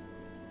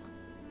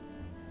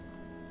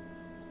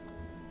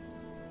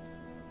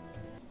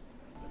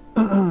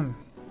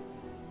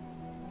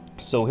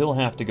 So he'll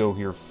have to go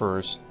here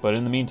first, but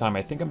in the meantime,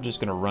 I think I'm just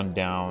gonna run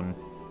down.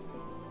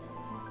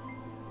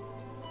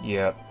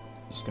 Yeah,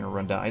 just gonna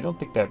run down. I don't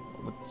think that.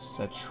 What's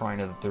that shrine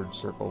of the third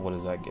circle? What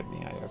does that give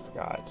me? I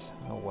forgot.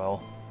 Oh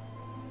well.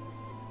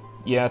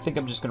 Yeah, I think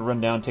I'm just gonna run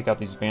down, take out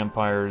these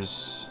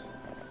vampires,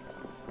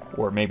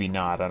 or maybe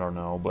not. I don't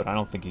know, but I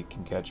don't think he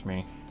can catch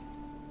me.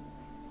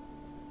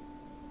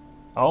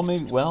 Oh,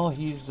 maybe. Well,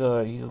 he's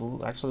actually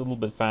a little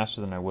bit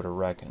faster than I would have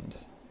reckoned,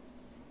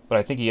 but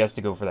I think he has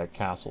to go for that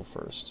castle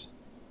first.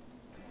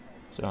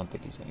 So I don't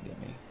think he's gonna get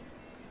me.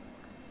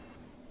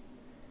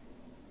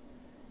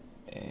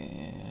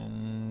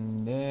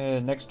 And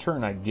next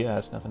turn, I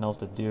guess. Nothing else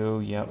to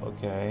do. Yep,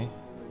 okay.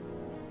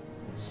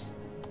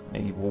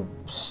 Maybe we'll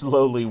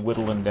slowly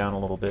whittle him down a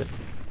little bit.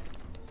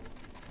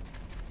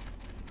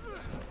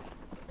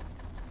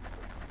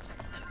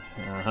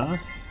 Uh-huh.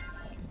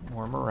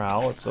 More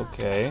morale, it's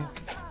okay.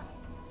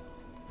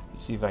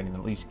 Let's see if I can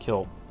at least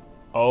kill...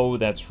 Oh,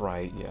 that's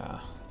right, yeah.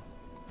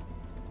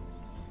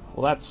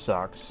 Well, that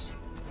sucks.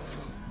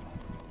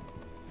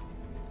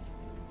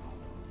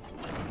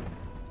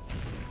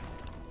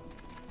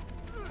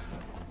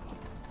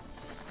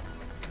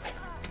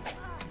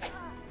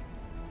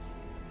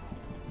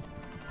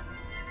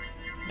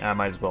 I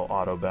might as well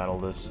auto-battle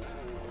this.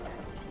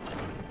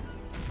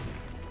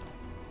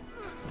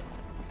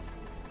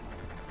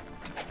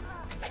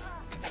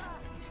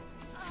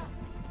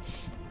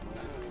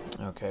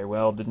 Okay,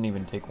 well, didn't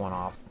even take one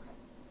off.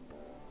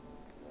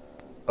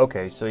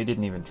 Okay, so he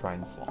didn't even try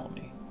and follow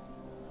me.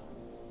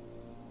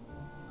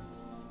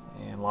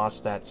 And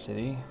lost that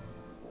city.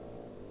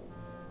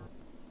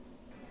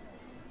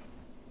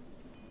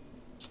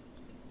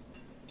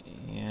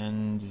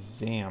 And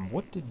Zam.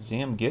 What did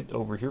Zam get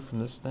over here from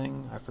this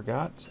thing? I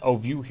forgot. Oh,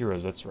 view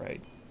heroes, that's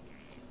right.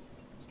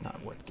 It's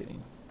not worth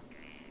getting.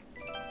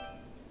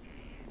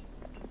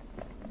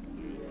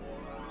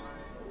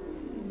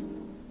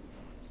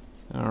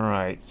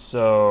 Alright,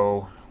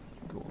 so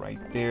go right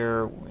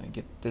there. We're going to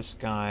get this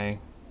guy.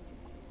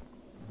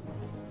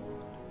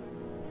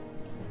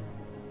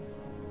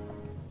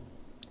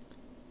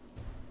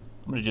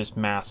 I'm going to just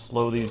mass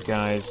slow these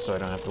guys so I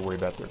don't have to worry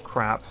about their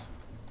crap.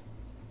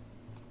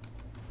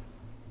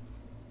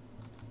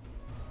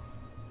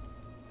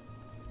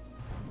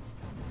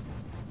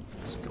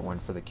 Just go in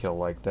for the kill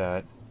like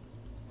that.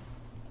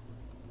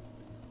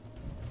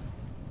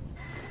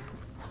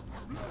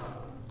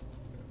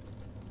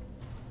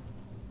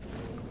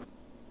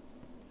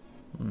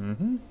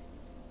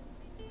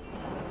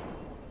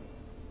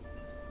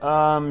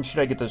 Should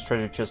I get those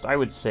treasure chests? I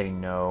would say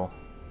no.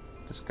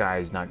 This guy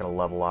is not going to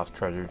level off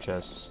treasure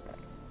chests.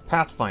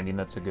 Pathfinding,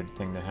 that's a good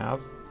thing to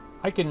have.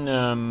 I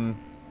can,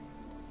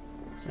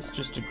 this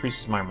just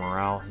decreases my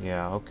morale.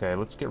 Yeah, okay,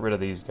 let's get rid of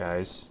these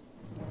guys.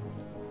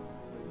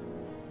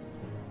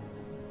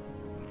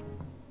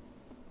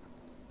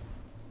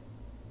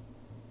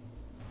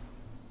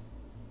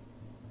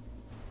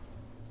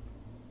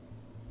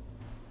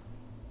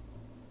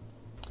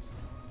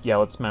 Yeah,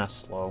 let's mass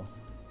slow.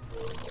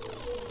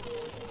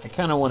 I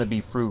kind of want to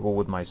be frugal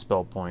with my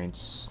spell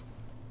points.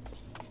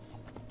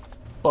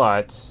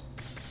 But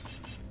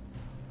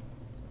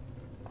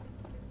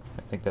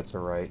I think that's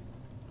alright.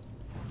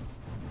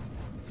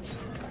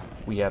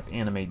 We have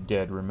animate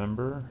dead,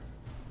 remember?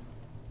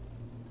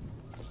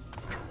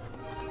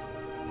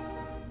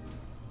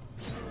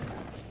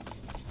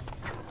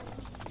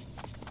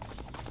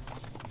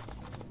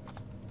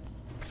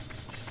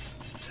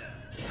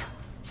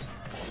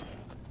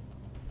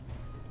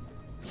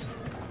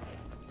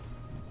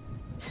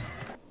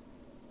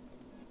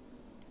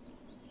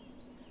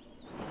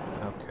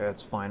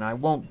 That's fine. I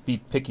won't be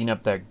picking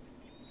up that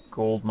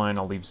gold mine.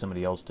 I'll leave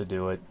somebody else to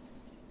do it.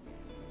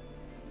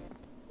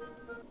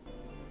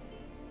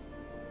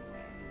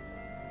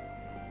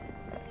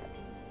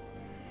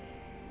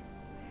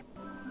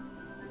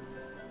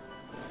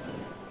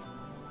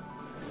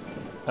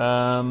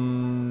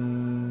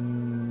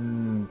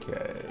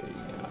 Okay.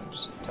 Yeah,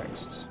 just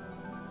text.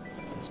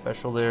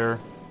 Special there.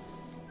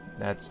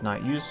 That's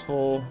not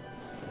useful.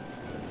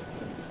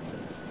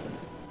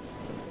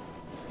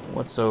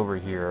 What's over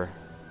here?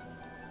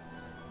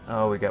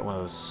 Oh, we got one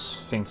of those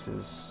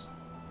sphinxes.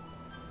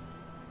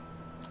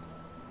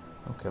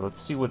 Okay, let's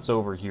see what's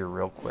over here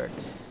real quick.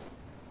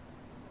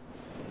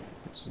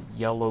 There's a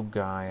yellow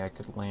guy I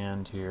could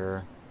land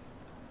here.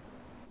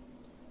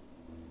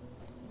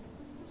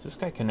 Is this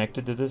guy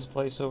connected to this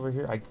place over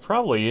here? I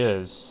probably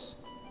is.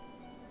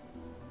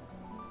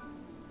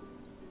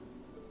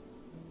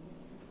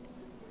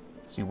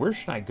 Let's see, where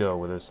should I go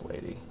with this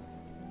lady?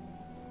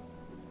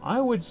 I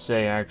would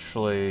say,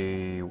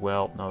 actually,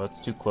 well, no,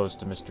 that's too close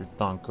to Mr.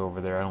 Thunk over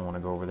there. I don't want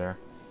to go over there.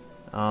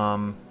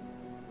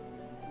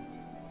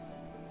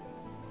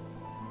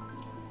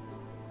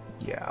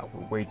 Yeah,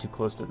 we're way too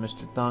close to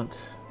Mr. Thunk.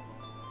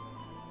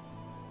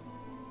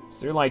 Is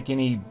there, like,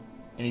 any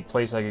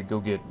place I could go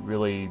get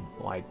really,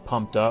 like,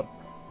 pumped up?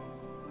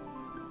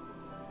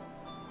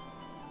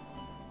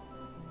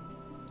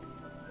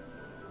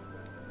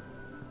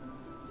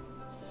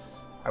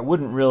 I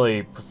wouldn't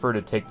really prefer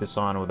to take this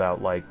on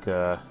without, like,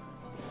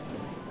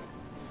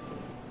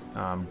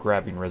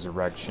 grabbing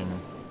Resurrection.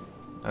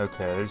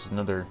 Okay, there's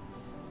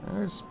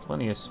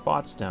plenty of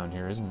spots down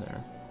here, isn't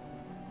there?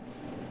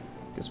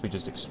 Guess we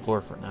just explore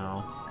for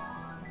now.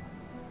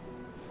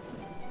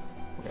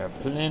 We have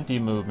plenty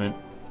of movement.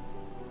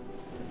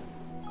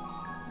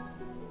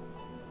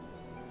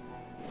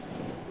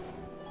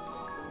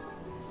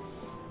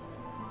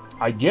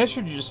 I guess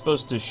you're just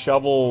supposed to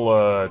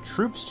shovel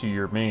troops to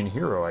your main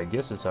hero. I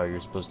guess is how you're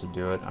supposed to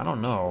do it. I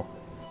don't know.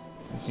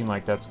 It seems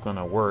like that's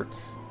gonna work.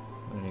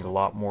 I'm gonna need a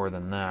lot more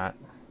than that.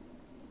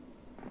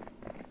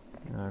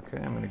 Okay,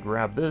 I'm gonna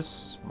grab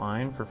this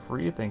mine for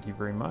free. Thank you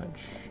very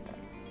much.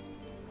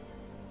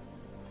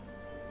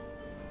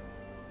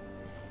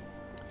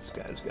 This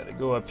guy's got to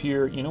go up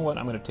here. You know what?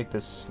 I'm gonna take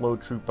this slow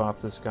troop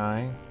off this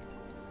guy.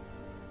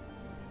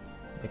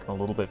 Make him a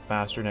little bit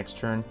faster next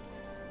turn.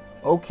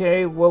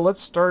 Okay, well, let's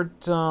start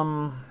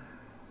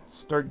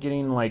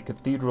getting, like,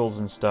 cathedrals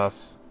and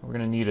stuff. We're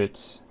gonna need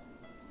it.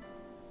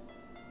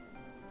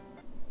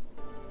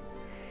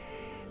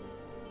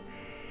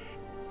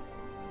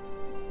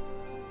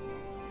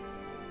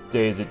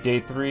 Is it day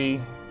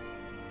 3?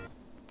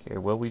 Okay,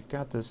 well, we've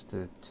got this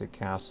to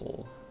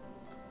castle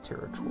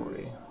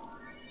territory.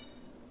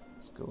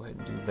 Let's go ahead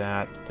and do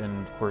that.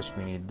 Then, of course,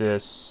 we need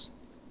this.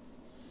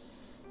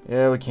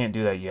 Yeah, we can't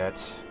do that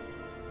yet.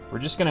 We're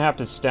just going to have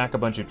to stack a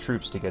bunch of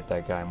troops to get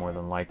that guy, more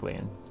than likely,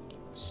 and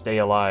stay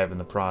alive in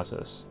the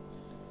process.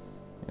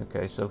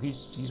 Okay, so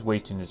he's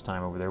wasting his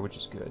time over there, which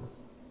is good.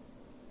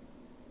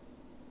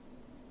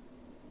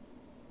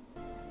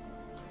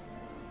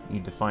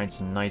 Need to find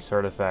some nice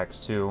artifacts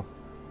too.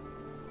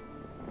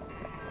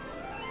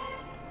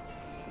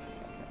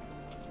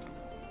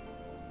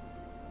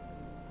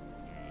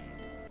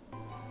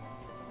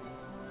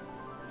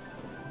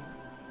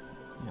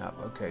 Yep,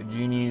 okay,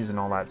 genies and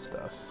all that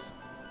stuff.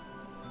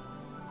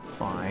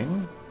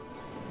 Fine.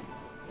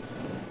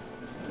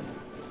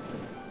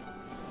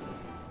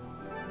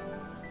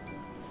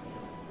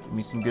 Give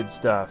me some good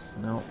stuff.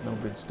 No, no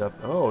good stuff.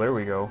 Oh, there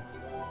we go.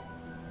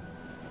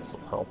 This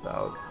will help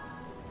out.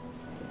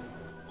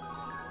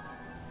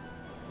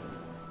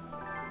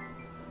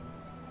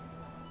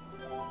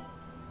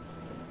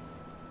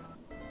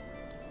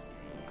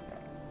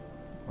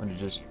 I'm going to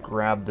just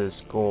grab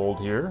this gold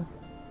here.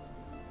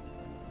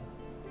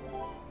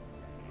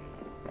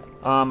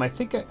 I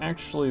think I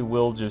actually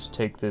will just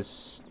take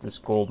this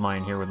gold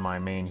mine here with my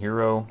main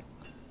hero.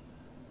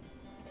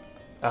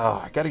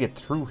 Oh, I gotta get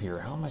through here.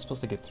 How am I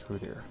supposed to get through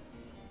there?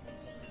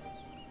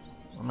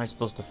 Where am I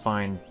supposed to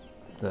find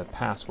the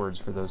passwords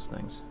for those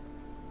things?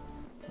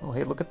 Oh,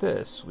 hey, look at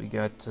this. We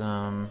got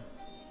a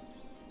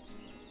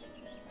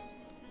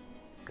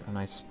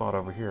nice spot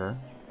over here.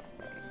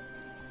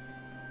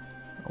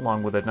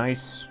 Along with a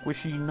nice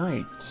squishy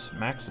knight,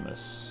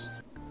 Maximus.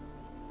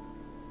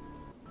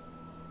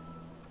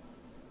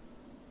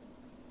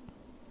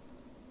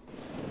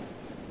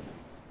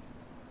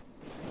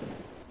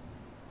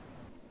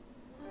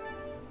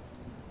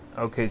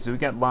 Okay, so we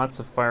got lots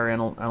of fire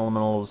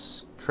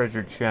elementals,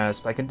 treasure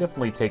chest. I can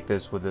definitely take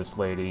this with this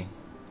lady.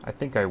 I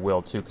think I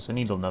will too, because I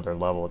need another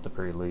level at the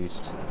very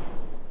least.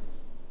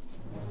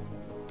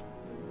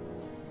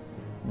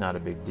 Not a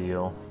big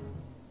deal.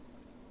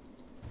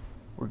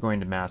 We're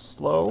going to mass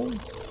slow.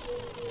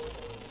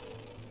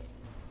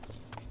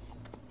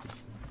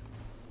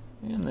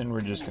 And then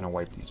we're just going to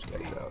wipe these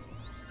guys out.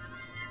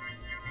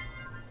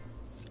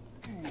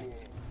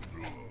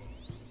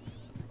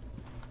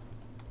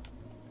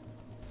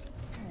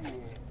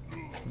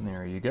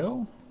 There you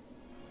go.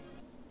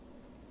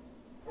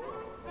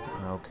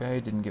 Okay,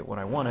 didn't get what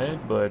I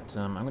wanted, but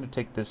I'm going to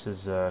take this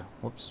as a...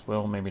 Whoops,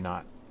 well, maybe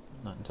not.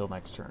 Not until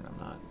next turn, I'm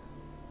not.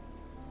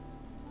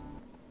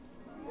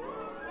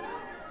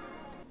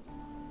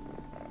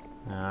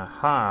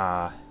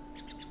 Aha!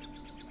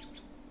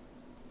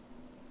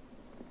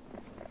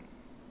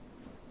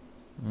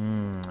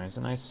 There's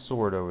a nice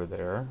sword over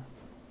there.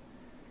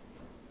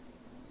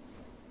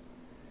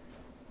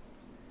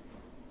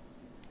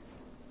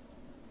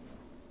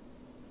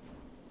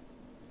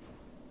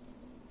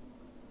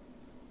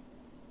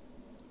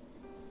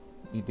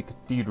 Need the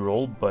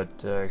cathedral,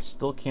 but I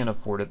still can't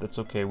afford it. That's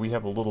okay. We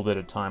have a little bit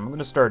of time. I'm going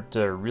to start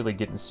really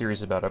getting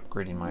serious about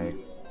upgrading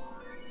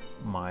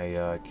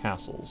my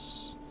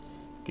castles,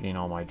 getting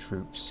all my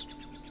troops.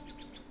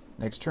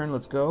 Next turn,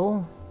 let's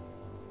go.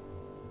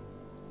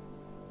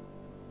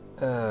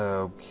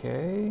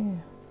 Okay.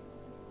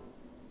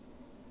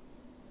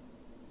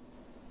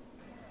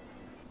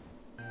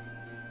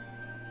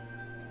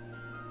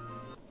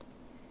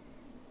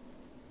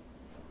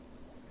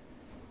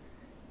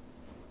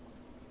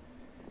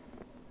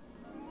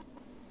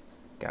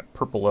 Got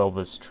Purple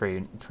Elvis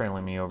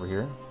trailing me over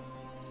here.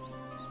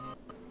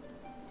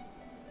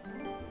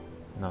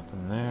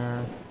 Nothing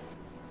there.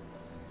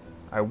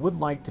 I would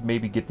like to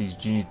maybe get these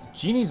genies.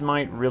 Genies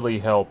might really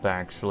help,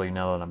 actually,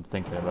 now that I'm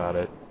thinking about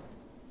it.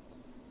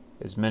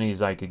 As many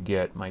as I could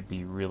get might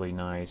be really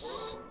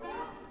nice.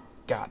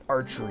 Got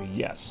archery,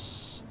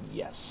 yes.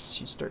 Yes,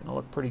 she's starting to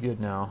look pretty good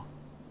now.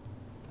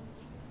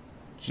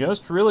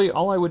 Just really,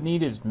 all I would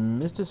need is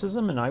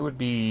mysticism, and I would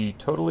be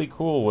totally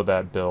cool with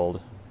that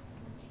build.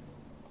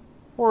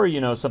 Or,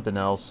 you know, something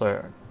else.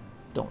 I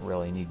don't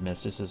really need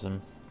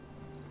mysticism.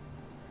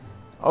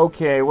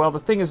 Okay, well, the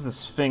thing is the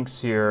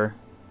Sphinx here.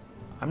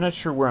 I'm not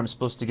sure where I'm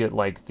supposed to get,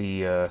 like,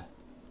 the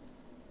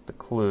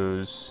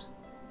clues.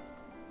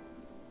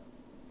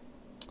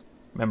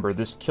 Remember,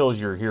 this kills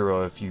your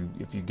hero if you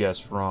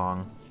guess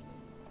wrong.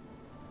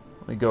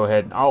 Let me go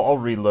ahead. I'll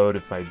reload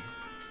if I...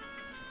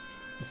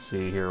 Let's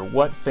see here.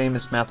 What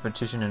famous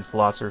mathematician and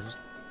philosopher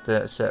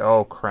said...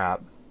 Oh,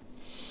 crap.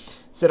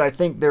 Said, I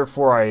think,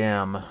 therefore I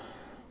am.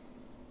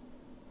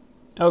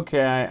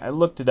 Okay, I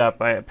looked it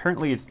up.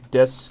 Apparently it's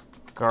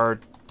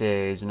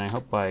Descartes, and I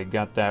hope I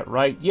got that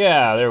right.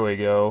 Yeah, there we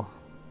go.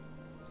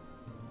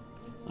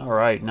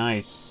 Alright,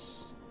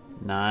 nice.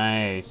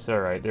 Nice.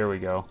 Alright, there we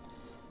go.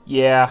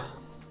 Yeah.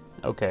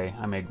 Okay,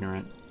 I'm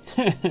ignorant.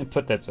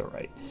 But that's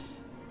alright.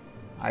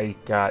 I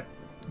got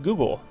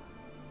Google.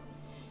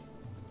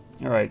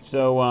 Alright,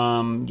 so,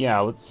 yeah,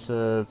 let's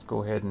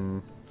go ahead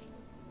and...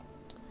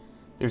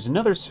 There's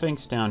another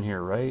Sphinx down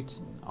here, right?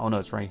 Oh, no,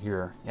 it's right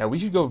here. Yeah, we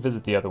should go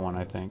visit the other one,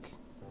 I think.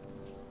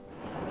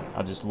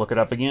 I'll just look it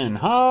up again.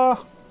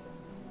 Ha!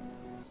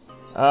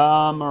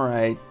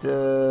 Alright.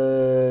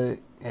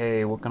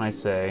 Hey, what can I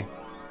say?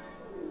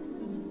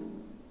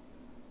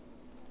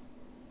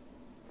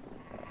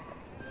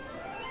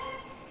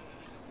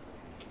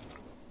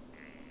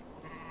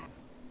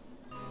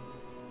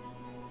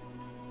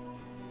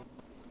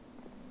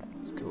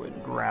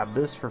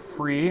 grab this for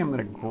free. I'm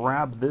gonna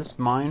grab this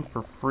mine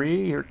for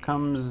free. Here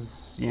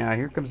comes, yeah,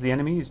 here comes the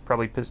enemy. He's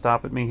probably pissed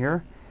off at me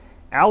here.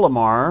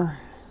 Alamar.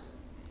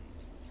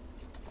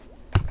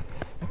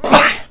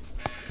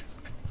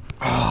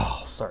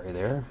 Oh, sorry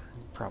there.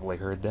 You probably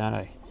heard that.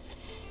 I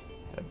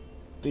had a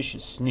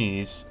vicious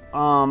sneeze.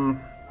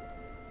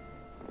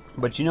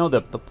 But you know,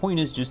 the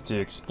point is just to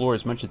explore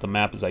as much of the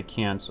map as I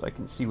can so I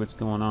can see what's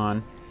going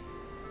on.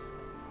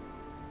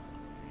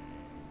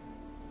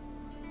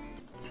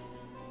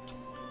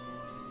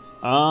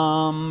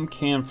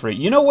 Camfrey.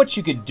 You know what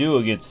you could do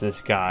against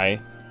this guy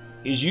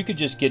is you could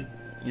just get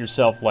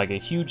yourself like a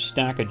huge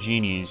stack of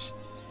genies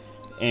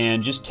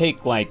and just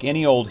take like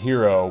any old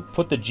hero,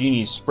 put the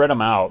genies, spread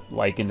them out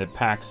like into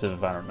packs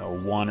of, I don't know,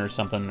 1 or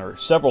something, or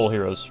several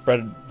heroes,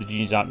 spread the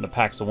genies out into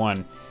packs of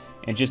 1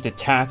 and just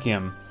attack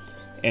him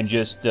and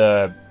just,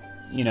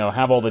 you know,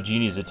 have all the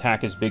genies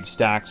attack his big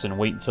stacks and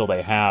wait until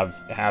they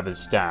have his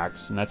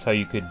stacks, and that's how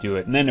you could do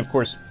it. And then, of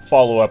course,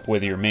 follow up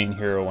with your main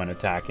hero and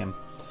attack him.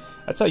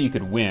 That's how you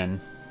could win.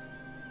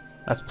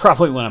 That's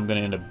probably what I'm going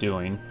to end up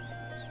doing.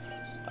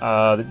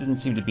 There doesn't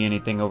seem to be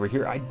anything over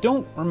here. I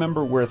don't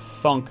remember where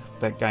THUNK,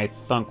 that guy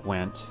THUNK,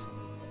 went.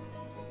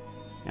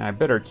 And I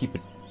better keep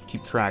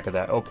track of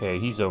that. Okay,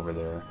 he's over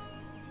there.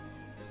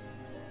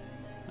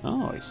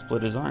 Oh, he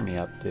split his army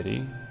up, did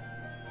he?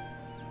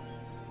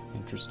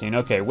 Interesting.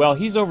 Okay, well,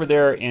 he's over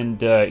there,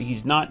 and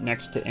he's not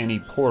next to any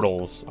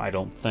portals, I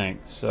don't think.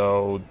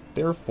 So,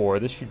 therefore,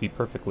 this should be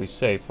perfectly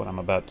safe, what I'm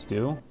about to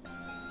do.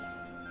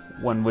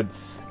 One would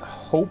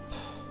hope.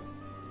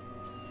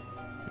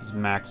 Here's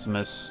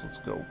Maximus. Let's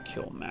go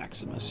kill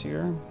Maximus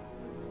here.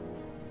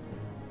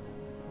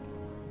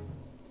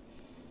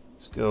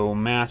 Let's go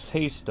mass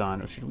haste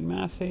on. Oh, should we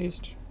mass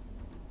haste?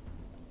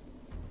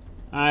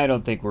 I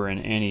don't think we're in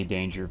any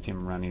danger of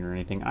him running or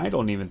anything. I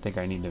don't even think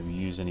I need to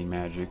use any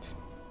magic.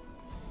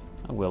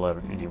 I will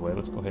anyway.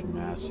 Let's go ahead and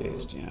mass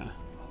haste, yeah.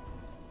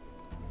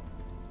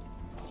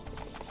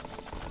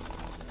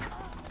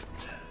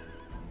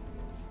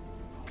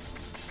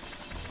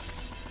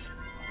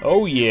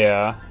 Oh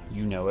yeah,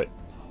 you know it.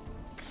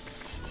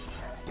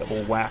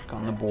 Double whack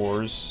on the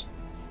boars.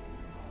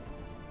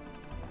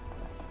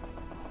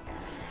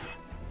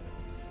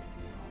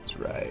 That's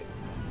right.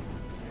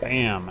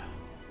 Bam.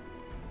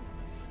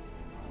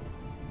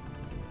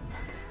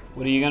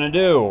 What are you gonna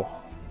do?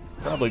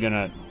 Probably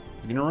gonna...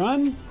 He's gonna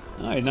run?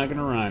 No, he's not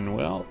gonna run.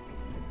 Well,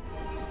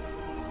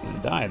 he's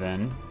gonna die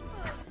then.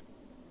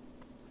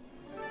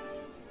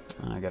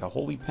 I got a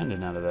holy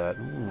pendant out of that.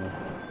 Ooh.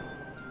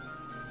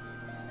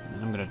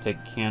 And I'm gonna take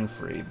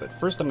Canfree, but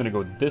first I'm gonna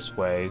go this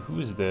way.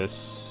 Who is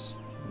this?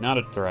 Not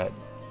a threat.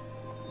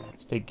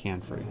 Let's take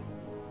Canfree.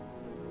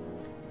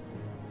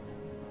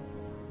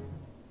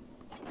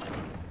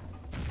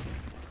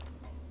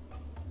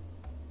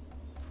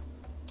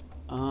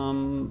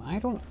 I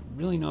don't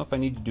really know if I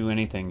need to do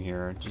anything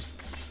here. Just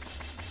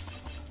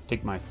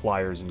take my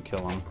flyers and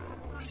kill them.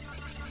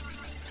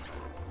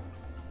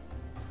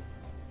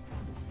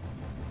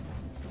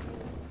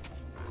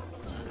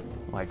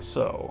 Like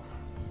so.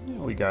 Yeah,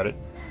 we got it.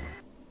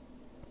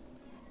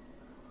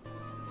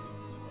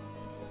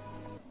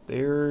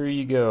 There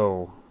you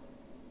go.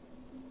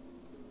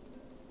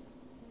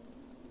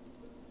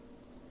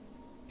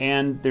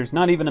 And there's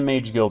not even a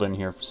mage guild in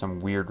here for some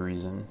weird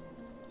reason.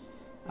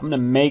 I'm gonna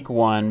make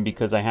one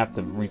because I have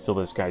to refill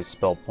this guy's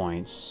spell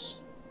points.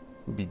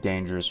 It'd be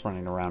dangerous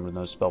running around with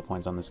no spell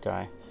points on this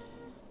guy.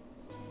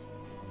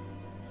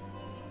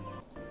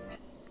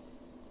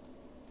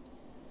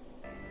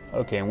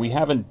 Okay, and we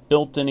haven't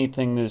built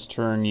anything this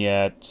turn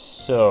yet,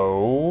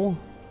 so...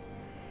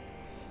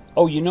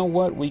 Oh, you know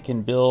what? We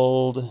can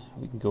go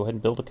ahead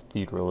and build a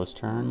cathedral this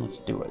turn. Let's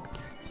do it.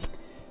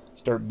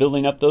 Start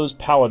building up those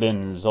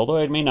paladins, although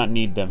I may not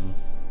need them.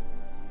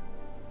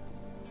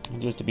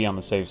 Just to be on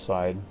the safe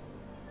side.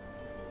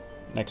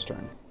 Next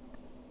turn.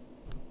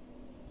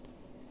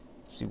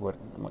 Let's see what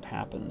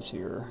happens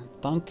here.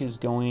 THUNK is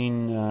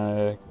going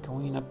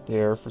up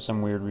there for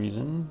some weird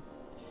reason.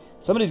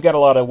 Somebody's got a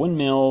lot of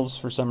windmills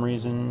for some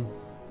reason.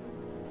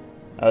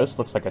 This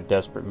looks like a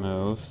desperate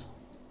move.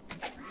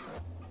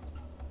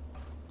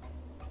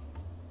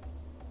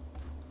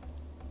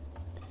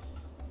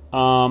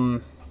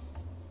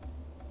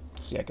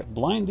 See, I could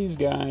blind these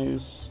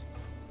guys.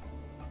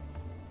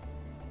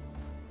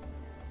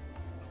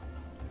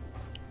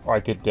 Or I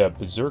could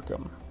berserk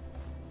them.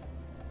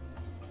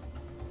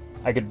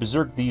 I could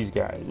berserk these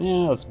guys.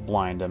 Yeah, let's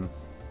blind them.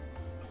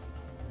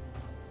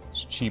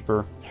 It's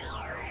cheaper.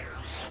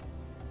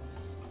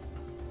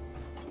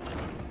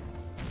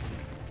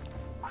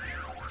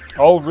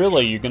 Oh,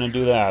 really? You're gonna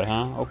do that,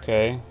 huh?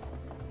 Okay.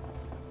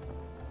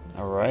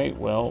 Alright,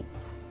 well...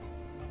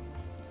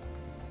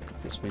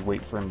 guess we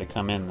wait for him to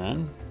come in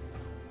then.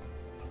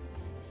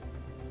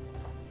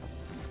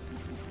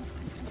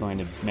 He's going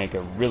to make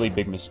a really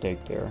big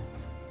mistake there.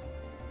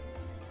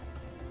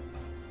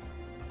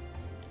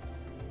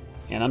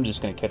 And I'm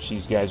just going to catch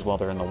these guys while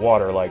they're in the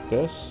water like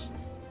this.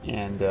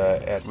 And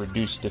at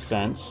reduced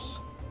defense.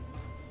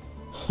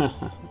 I'm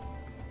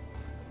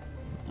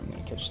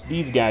going to catch catch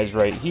these guys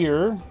right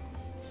here,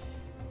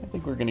 I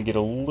think we're going to get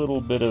a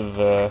little bit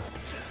of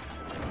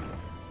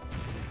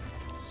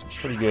some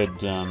pretty good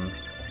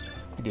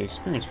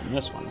experience from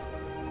this one.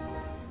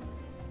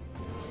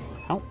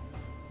 How?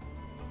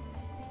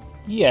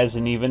 He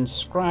hasn't even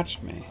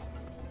scratched me.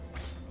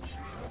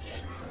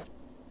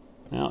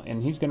 Now,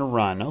 and he's going to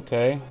run.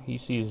 Okay, he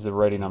sees the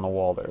writing on the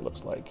wall there,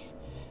 looks like.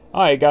 Oh,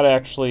 I got to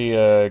actually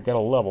got a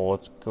level.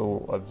 Let's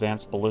go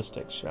advanced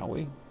ballistics, shall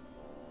we?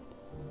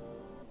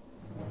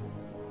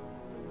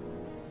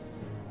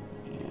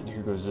 And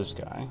here goes this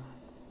guy.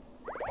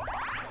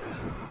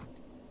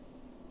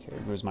 Okay, here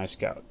goes my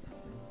scout.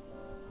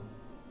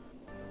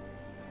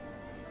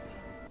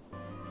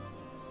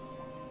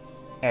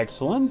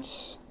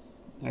 Excellent.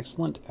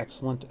 Excellent,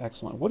 excellent,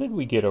 excellent. What did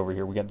we get over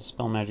here? We got the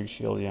spell magic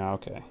shield. Yeah,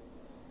 okay.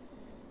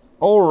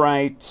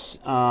 Alright,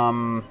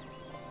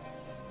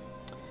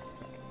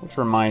 which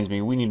reminds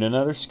me, we need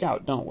another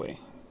scout, don't we?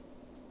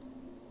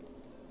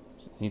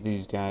 Does any of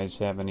these guys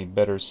have any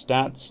better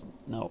stats?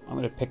 No, I'm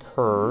going to pick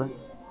her.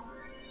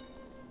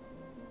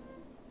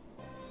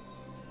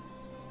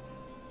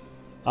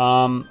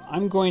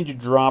 I'm going to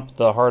drop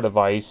the Heart of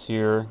Ice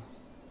here.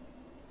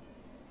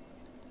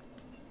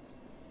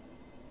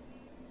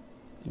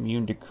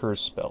 Immune to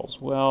curse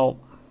spells. Well,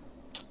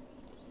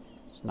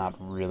 it's not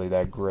really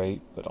that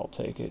great, but I'll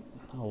take it.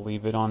 I'll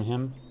leave it on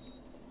him.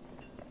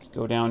 Let's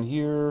go down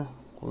here.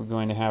 We're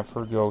going to have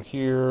her go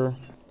here.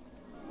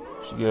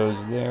 She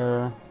goes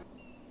there.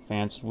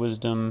 Advanced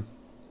Wisdom.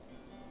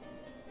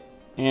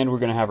 And we're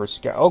going to have her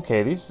scout.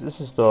 Okay, this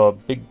is the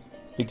big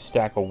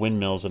stack of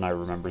windmills that I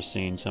remember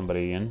seeing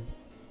somebody in.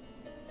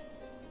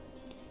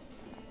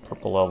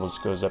 Purple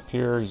Elvis goes up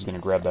here. He's going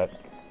to grab that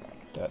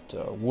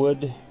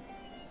wood.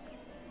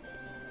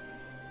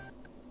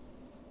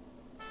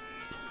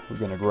 We're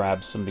going to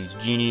grab some of these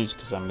genies,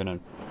 because I'm going to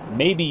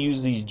maybe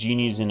use these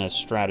genies in a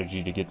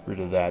strategy to get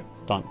rid of that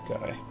THUNK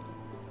guy.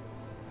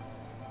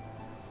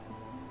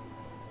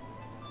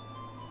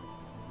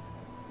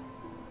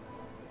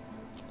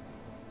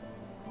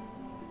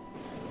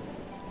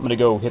 I'm going to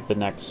go hit the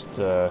next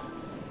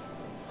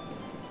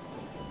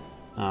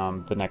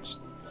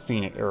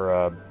Phoenix,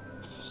 or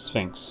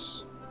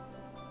Sphinx.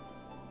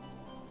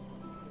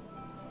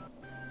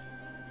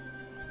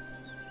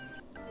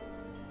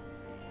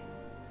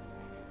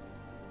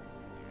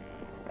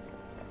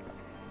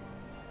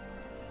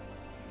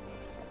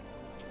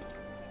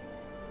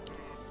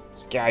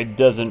 This guy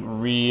doesn't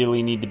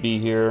really need to be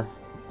here.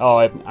 Oh,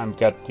 I've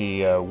got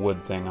the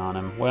wood thing on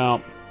him.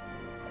 Well,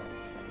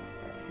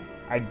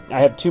 I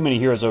have too many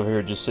heroes over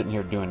here just sitting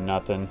here doing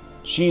nothing.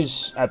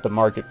 She's at the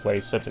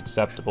marketplace, that's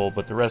acceptable,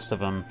 but the rest of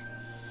them,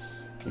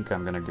 I think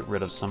I'm going to get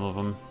rid of some of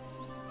them.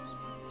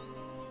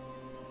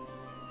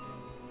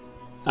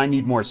 I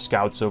need more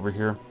scouts over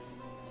here.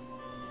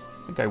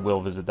 I think I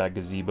will visit that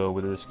gazebo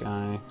with this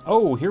guy.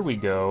 Oh, here we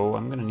go.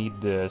 I'm going to need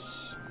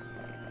this.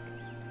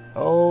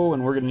 Oh,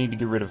 and we're going to need to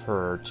get rid of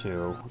her,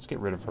 too. Let's get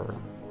rid of her.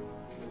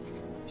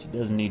 She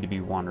doesn't need to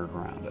be wandered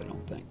around, I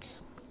don't think.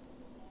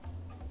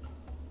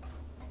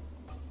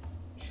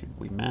 Should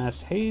we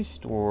mass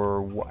haste,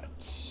 or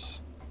what?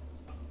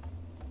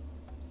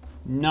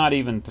 Not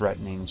even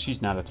threatening.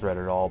 She's not a threat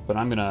at all, but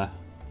I'm going to...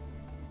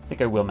 I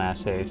think I will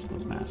mass haste.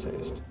 Let's mass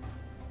haste.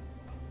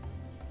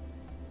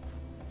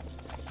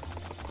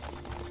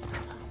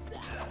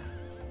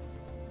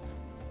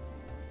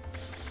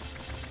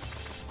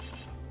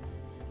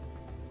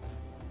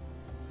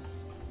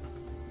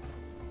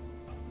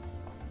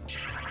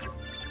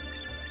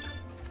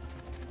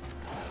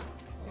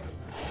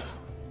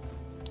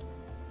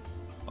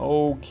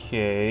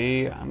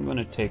 Okay, I'm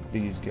gonna take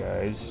these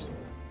guys.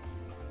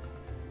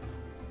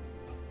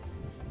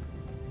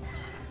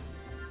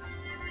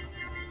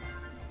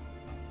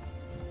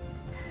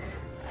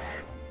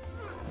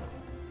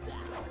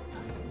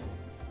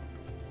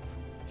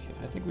 Okay,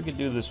 I think we could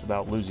do this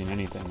without losing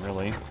anything,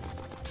 really.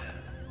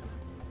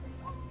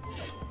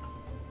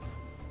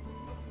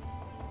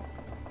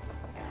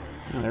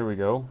 Oh, there we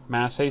go.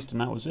 Mass haste,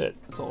 and that was it.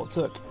 That's all it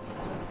took.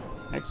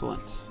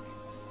 Excellent.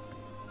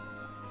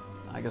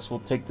 I guess we'll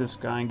take this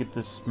guy and get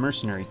this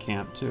mercenary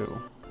camp,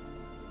 too.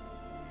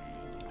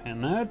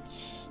 And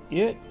that's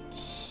it.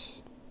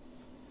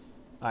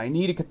 I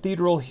need a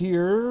cathedral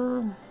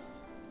here.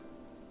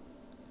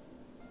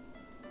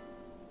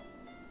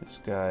 This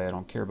guy, I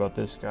don't care about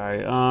this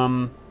guy.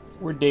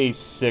 We're day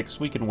 6.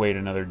 We can wait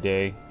another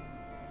day.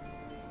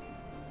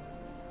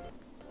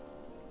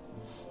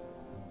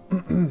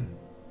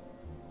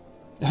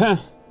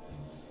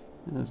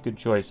 That's a good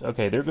choice.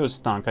 Okay, there goes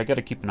THUNK. I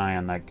gotta keep an eye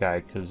on that guy,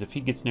 because if he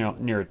gets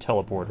near a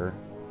teleporter...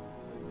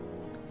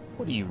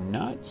 What are you,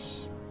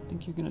 nuts?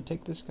 Think you're gonna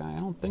take this guy? I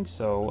don't think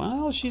so.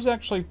 Well, she's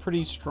actually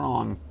pretty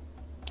strong.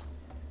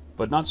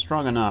 But not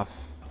strong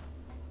enough.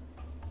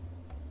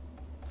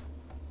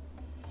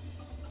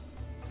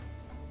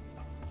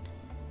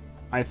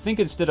 I think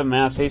instead of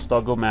mass haste,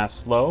 I'll go mass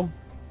slow.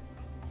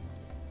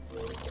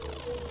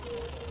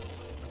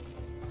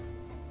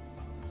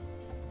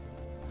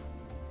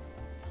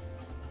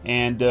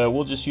 And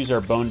we'll just use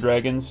our bone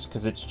dragons,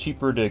 because it's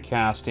cheaper to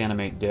cast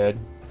Animate Dead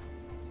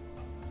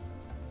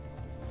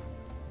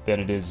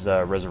than it is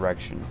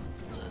Resurrection.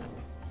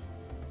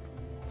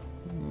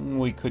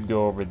 We could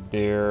go over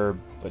there,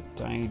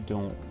 but I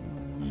don't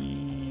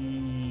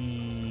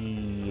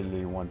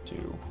really want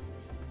to.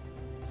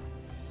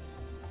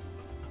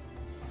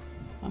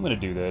 I'm gonna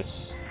do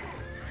this.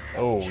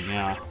 Oh,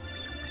 yeah.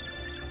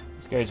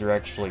 These guys are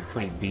actually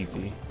pretty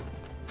beefy.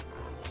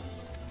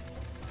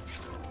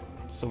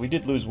 So we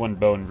did lose one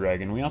bone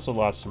dragon. We also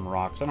lost some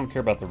rocks. I don't care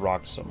about the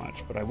rocks so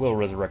much, but I will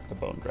resurrect the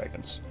bone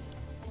dragons.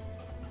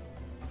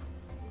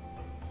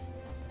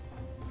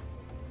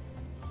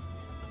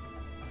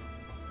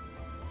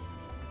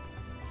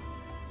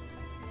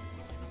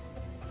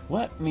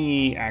 Let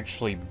me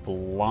actually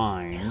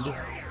blind.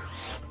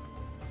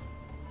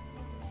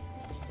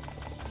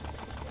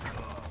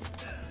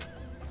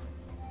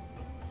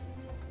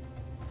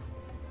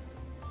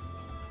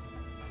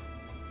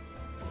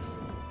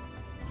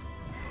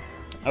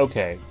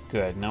 Okay,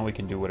 good. Now we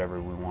can do whatever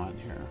we want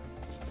here.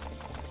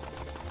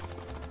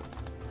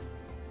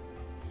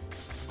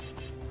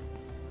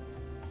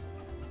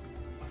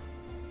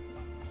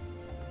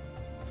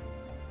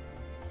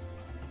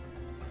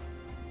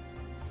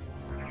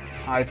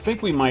 I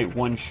think we might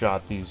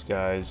one-shot these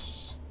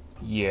guys.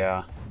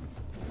 Yeah.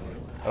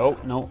 Oh,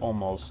 no,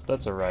 almost.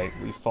 That's alright.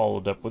 We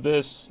followed up with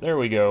this. There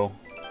we go.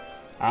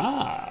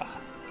 Ah.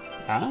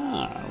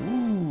 Ah.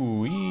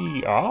 Ooh.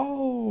 Ee.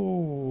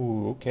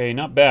 Oh. Okay,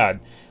 not bad.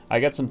 I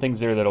got some things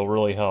there that'll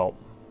really help.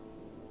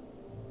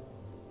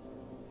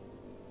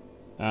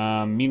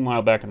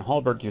 Meanwhile, back in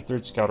Hallberg, your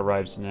third scout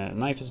arrives, and a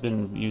knife has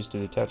been used to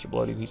detach a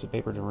bloody piece of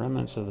paper to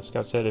remnants of the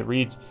scout's head. It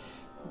reads,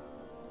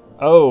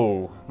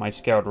 "Oh, my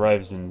scout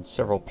arrives in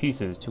several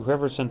pieces. To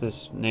whoever sent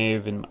this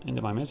knave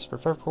into my midst,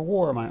 prepare for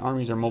war. My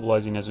armies are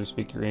mobilizing as we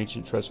speak. Your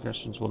ancient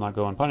transgressions will not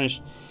go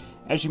unpunished.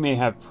 As you may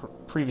have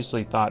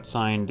previously thought,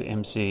 signed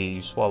MC."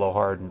 You swallow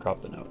hard and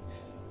drop the note.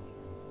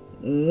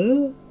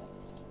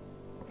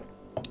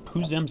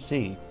 Who's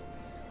MC?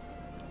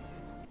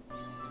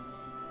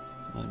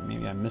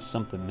 Maybe I missed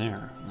something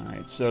there.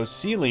 Alright, so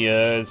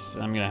Celia is...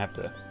 I'm going to have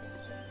to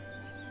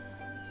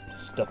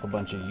stuff a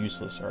bunch of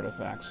useless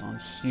artifacts on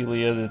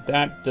Celia.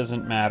 That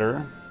doesn't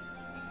matter.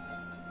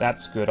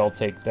 That's good, I'll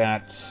take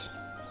that.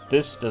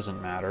 This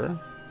doesn't matter.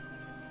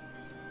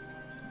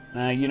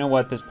 You know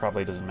what? This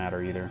probably doesn't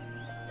matter either.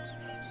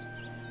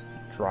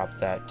 Drop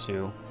that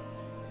too.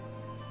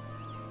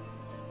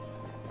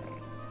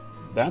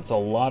 That's a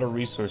lot of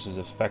resources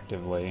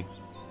effectively.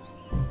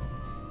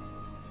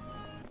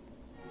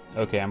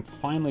 Okay, I'm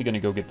finally gonna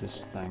go get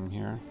this thing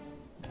here.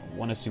 I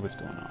want to see what's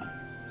going on.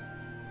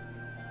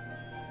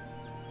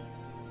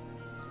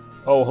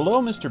 Oh,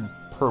 hello, Mr.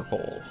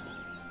 Purple.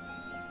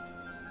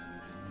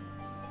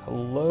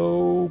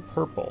 Hello,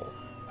 Purple.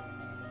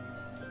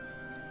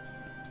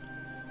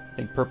 I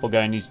think Purple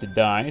Guy needs to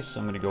die, so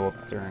I'm gonna go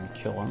up there and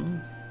kill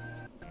him.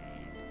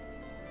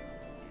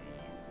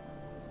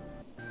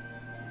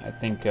 I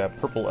think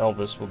Purple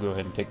Elvis will go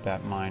ahead and take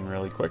that mine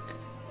really quick.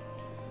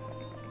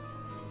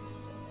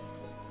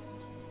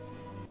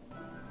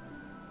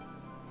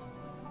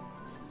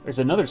 There's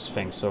another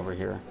Sphinx over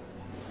here.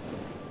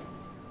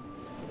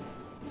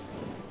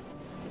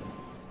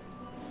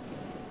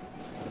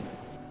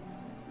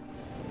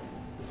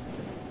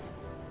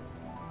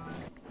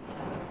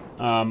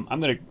 I'm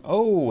gonna...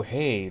 Oh,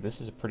 hey,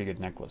 this is a pretty good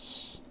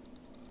necklace.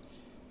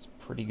 It's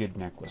a pretty good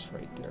necklace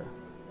right there.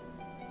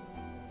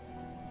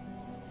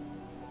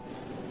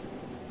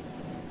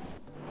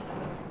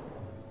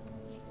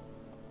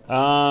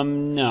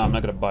 No, I'm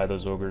not gonna buy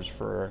those ogres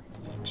for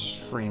an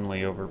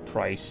extremely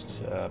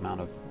overpriced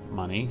amount of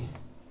money.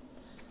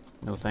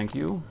 No, thank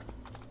you.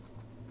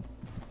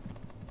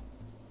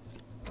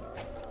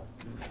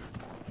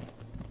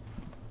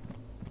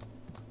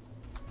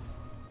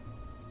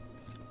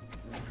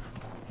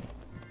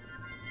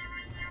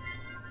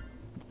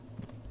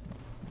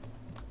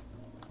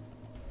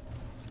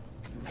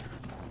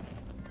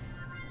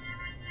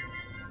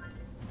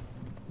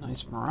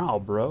 Nice morale,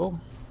 bro.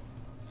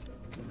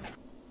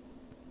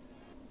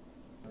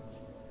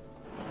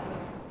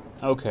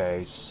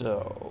 Okay,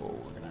 so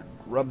we're gonna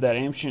rub that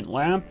ancient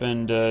lamp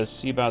and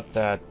see about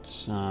that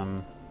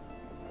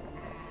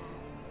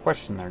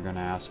question they're gonna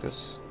ask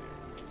us.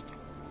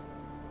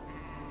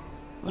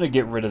 I'm gonna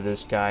get rid of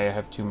this guy. I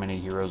have too many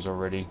heroes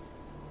already.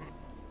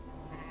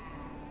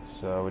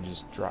 So we'll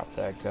just drop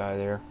that guy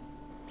there.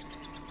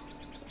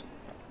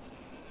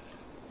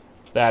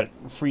 That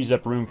frees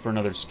up room for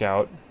another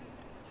scout,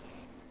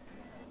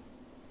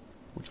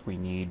 which we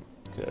need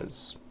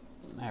because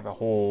I have a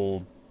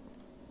whole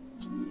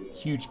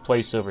huge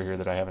place over here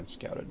that I haven't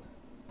scouted.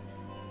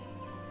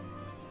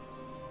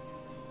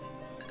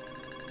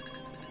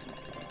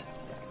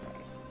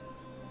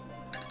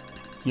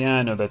 Yeah,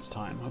 I know that's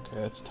time. Okay,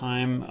 that's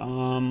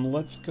time.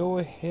 Let's go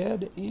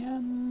ahead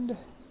and...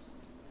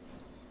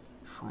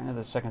 Shrine of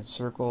the Second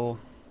Circle.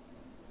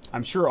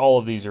 I'm sure all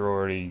of these are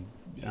already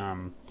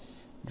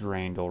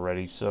drained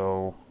already,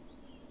 so...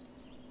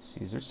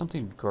 See, is there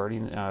something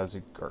guarding? There's a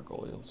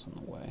gargoyles in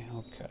the way.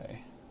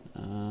 Okay.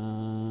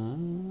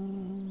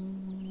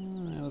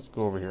 Let's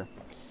go over here.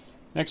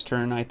 Next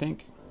turn, I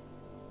think.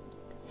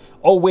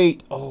 Oh,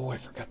 wait. Oh, I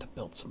forgot to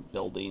build some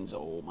buildings.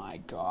 Oh, my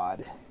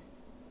God.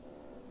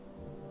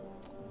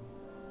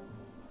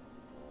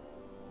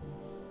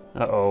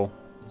 Uh-oh.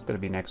 It's going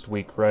to be next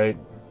week, right?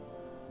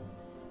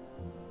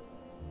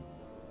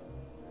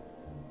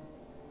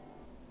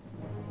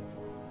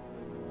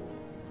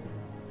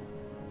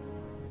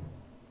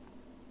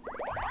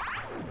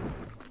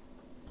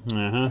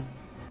 Uh-huh.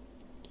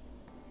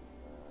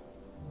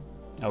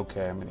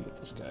 Okay, I'm gonna get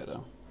this guy,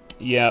 though.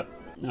 Yep.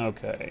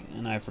 Okay,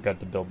 and I forgot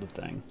to build the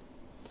thing.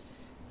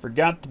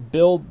 Forgot to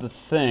build the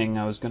thing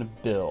I was gonna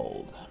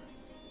build.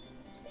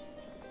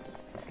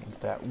 Get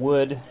that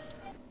wood.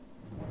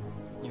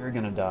 You're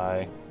gonna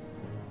die.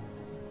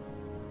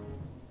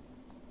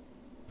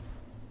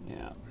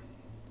 Yeah.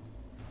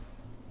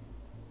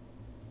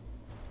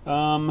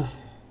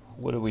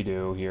 What do we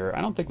do here?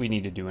 I don't think we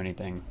need to do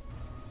anything.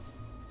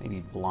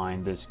 Maybe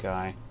blind this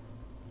guy.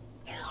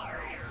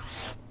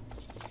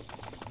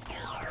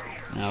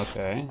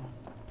 Okay.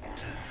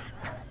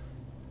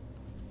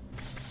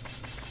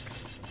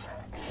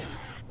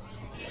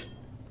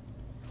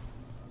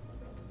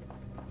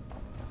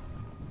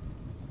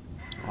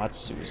 Oh, that's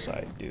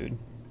suicide, dude.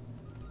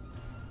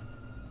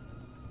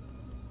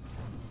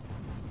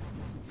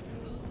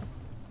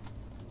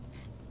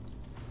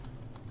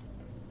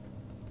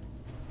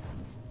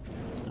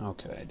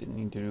 Okay, I didn't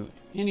need to do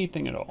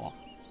anything at all.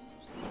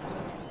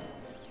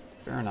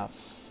 Fair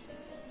enough.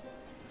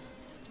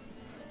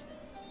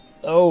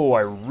 Oh, I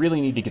really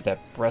need to get that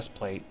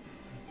breastplate.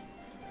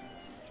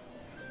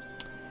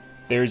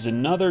 There's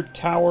another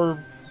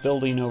tower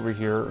building over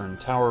here, or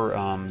tower,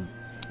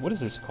 what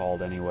is this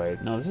called anyway?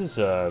 No, this is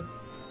a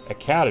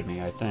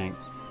academy, I think.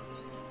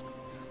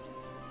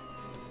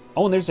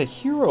 Oh, and there's a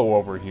hero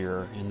over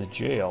here in the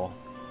jail.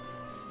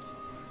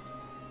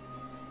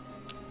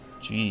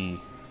 Gee.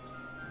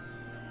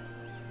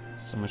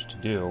 So much to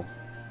do.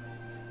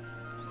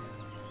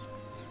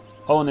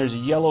 Oh, and there's a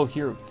yellow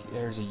hero.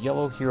 There's a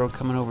yellow hero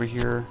coming over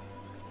here.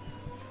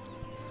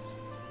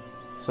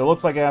 So it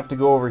looks like I have to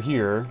go over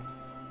here.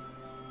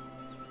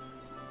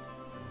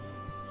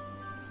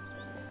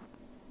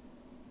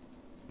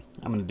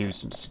 I'm going to do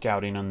some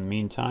scouting in the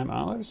meantime.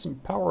 Oh, there's some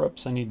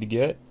power-ups I need to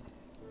get.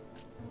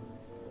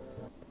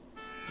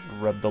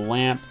 Rub the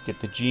lamp,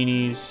 get the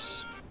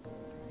genies.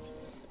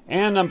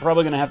 And I'm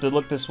probably going to have to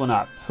look this one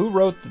up. Who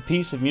wrote the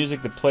piece of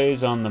music that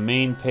plays on the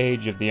main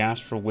page of the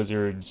Astral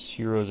Wizard's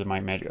Heroes of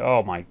Might Magic?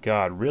 Oh my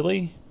god,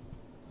 really?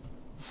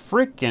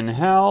 Frickin'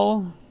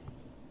 hell.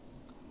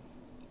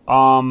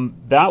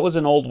 That was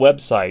an old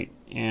website,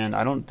 and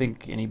I don't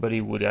think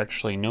anybody would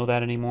actually know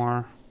that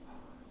anymore.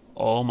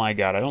 Oh my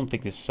god, I don't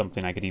think this is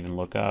something I could even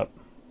look up.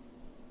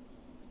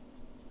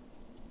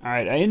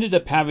 Alright, I ended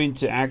up having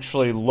to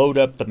actually load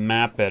up the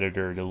map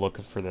editor to look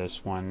for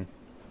this one.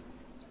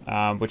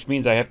 Which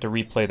means I have to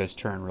replay this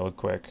turn real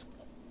quick.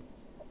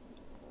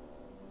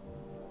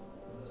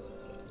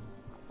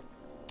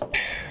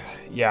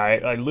 Yeah,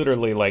 I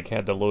literally like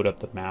had to load up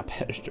the map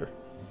editor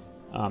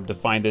to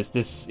find this.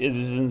 This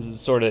isn't the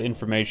sort of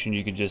information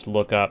you can just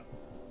look up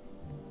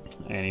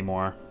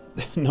anymore.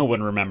 No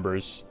one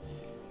remembers.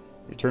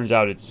 It turns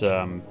out it's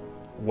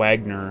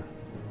Wagner,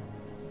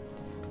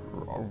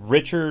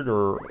 Richard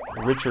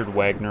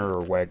Wagner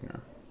or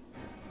Wagner.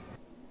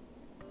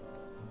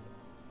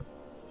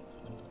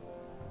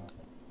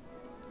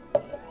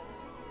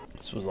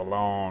 This was a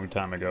long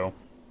time ago.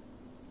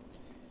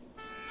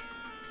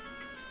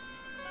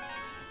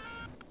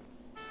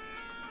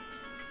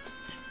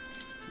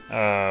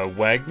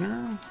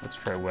 Wagner? Let's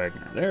try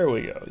Wagner. There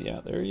we go.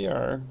 Yeah, there you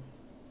are.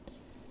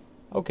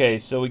 Okay,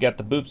 so we got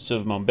the boosts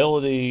of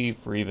mobility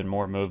for even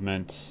more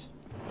movement.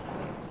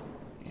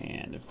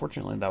 And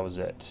unfortunately, that was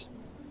it.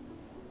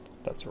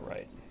 That's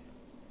alright.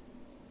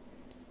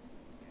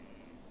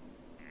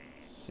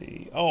 Let's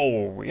see.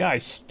 Oh, yeah, I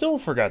still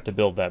forgot to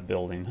build that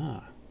building,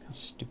 huh? How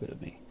stupid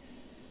of me.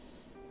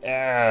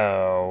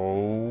 Oh,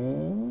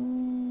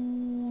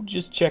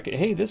 just check it.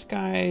 Hey, this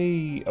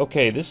guy...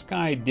 Okay, this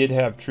guy did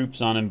have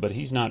troops on him, but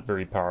he's not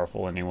very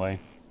powerful anyway.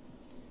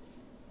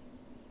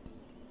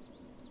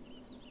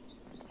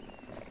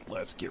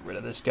 Let's get rid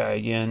of this guy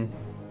again.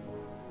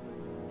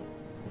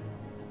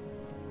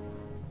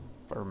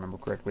 If I remember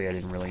correctly, I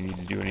didn't really need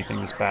to do anything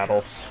this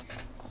battle.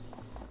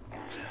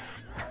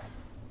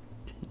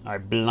 I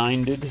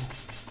blinded.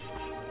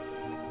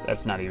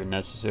 That's not even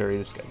necessary.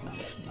 This guy's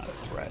not a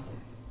threat.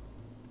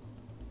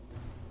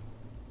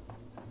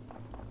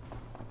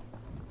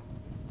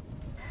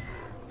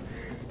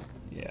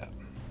 Yeah.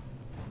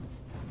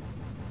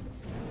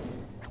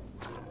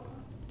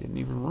 Didn't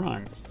even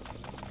run.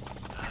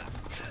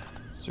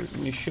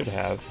 Certainly should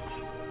have.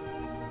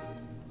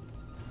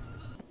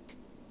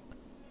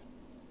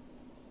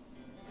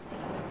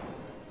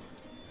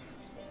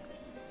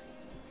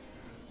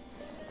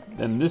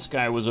 Then this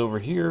guy was over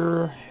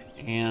here.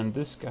 And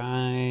this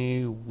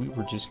guy, we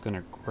were just going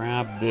to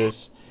grab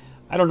this.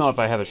 I don't know if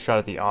I have a shot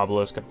at the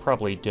obelisk. I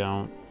probably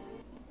don't.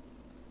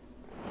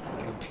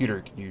 The computer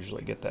can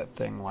usually get that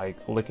thing, like,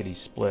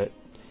 lickety-split.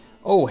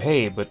 Oh,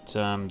 hey, but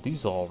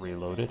these all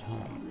reloaded, huh?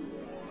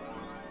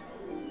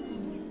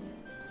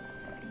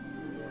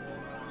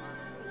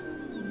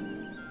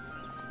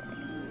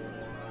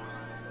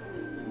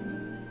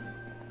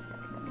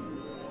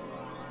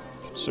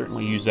 Could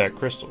certainly use that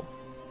crystal.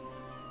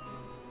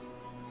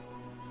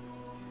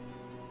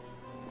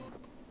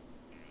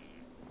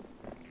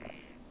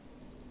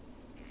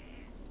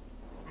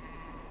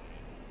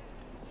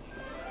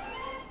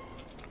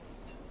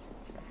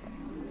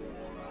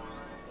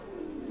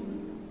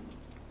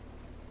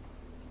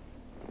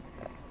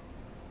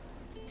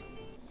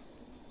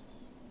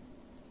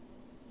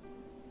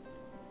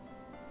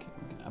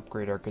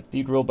 Upgrade our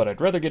cathedral, but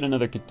I'd rather get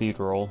another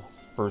cathedral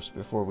first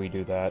before we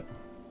do that.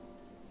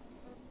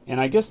 And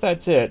I guess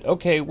that's it.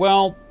 Okay,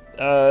 well,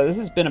 this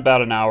has been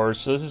about an hour,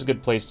 so this is a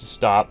good place to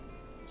stop.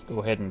 Let's go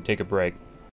ahead and take a break.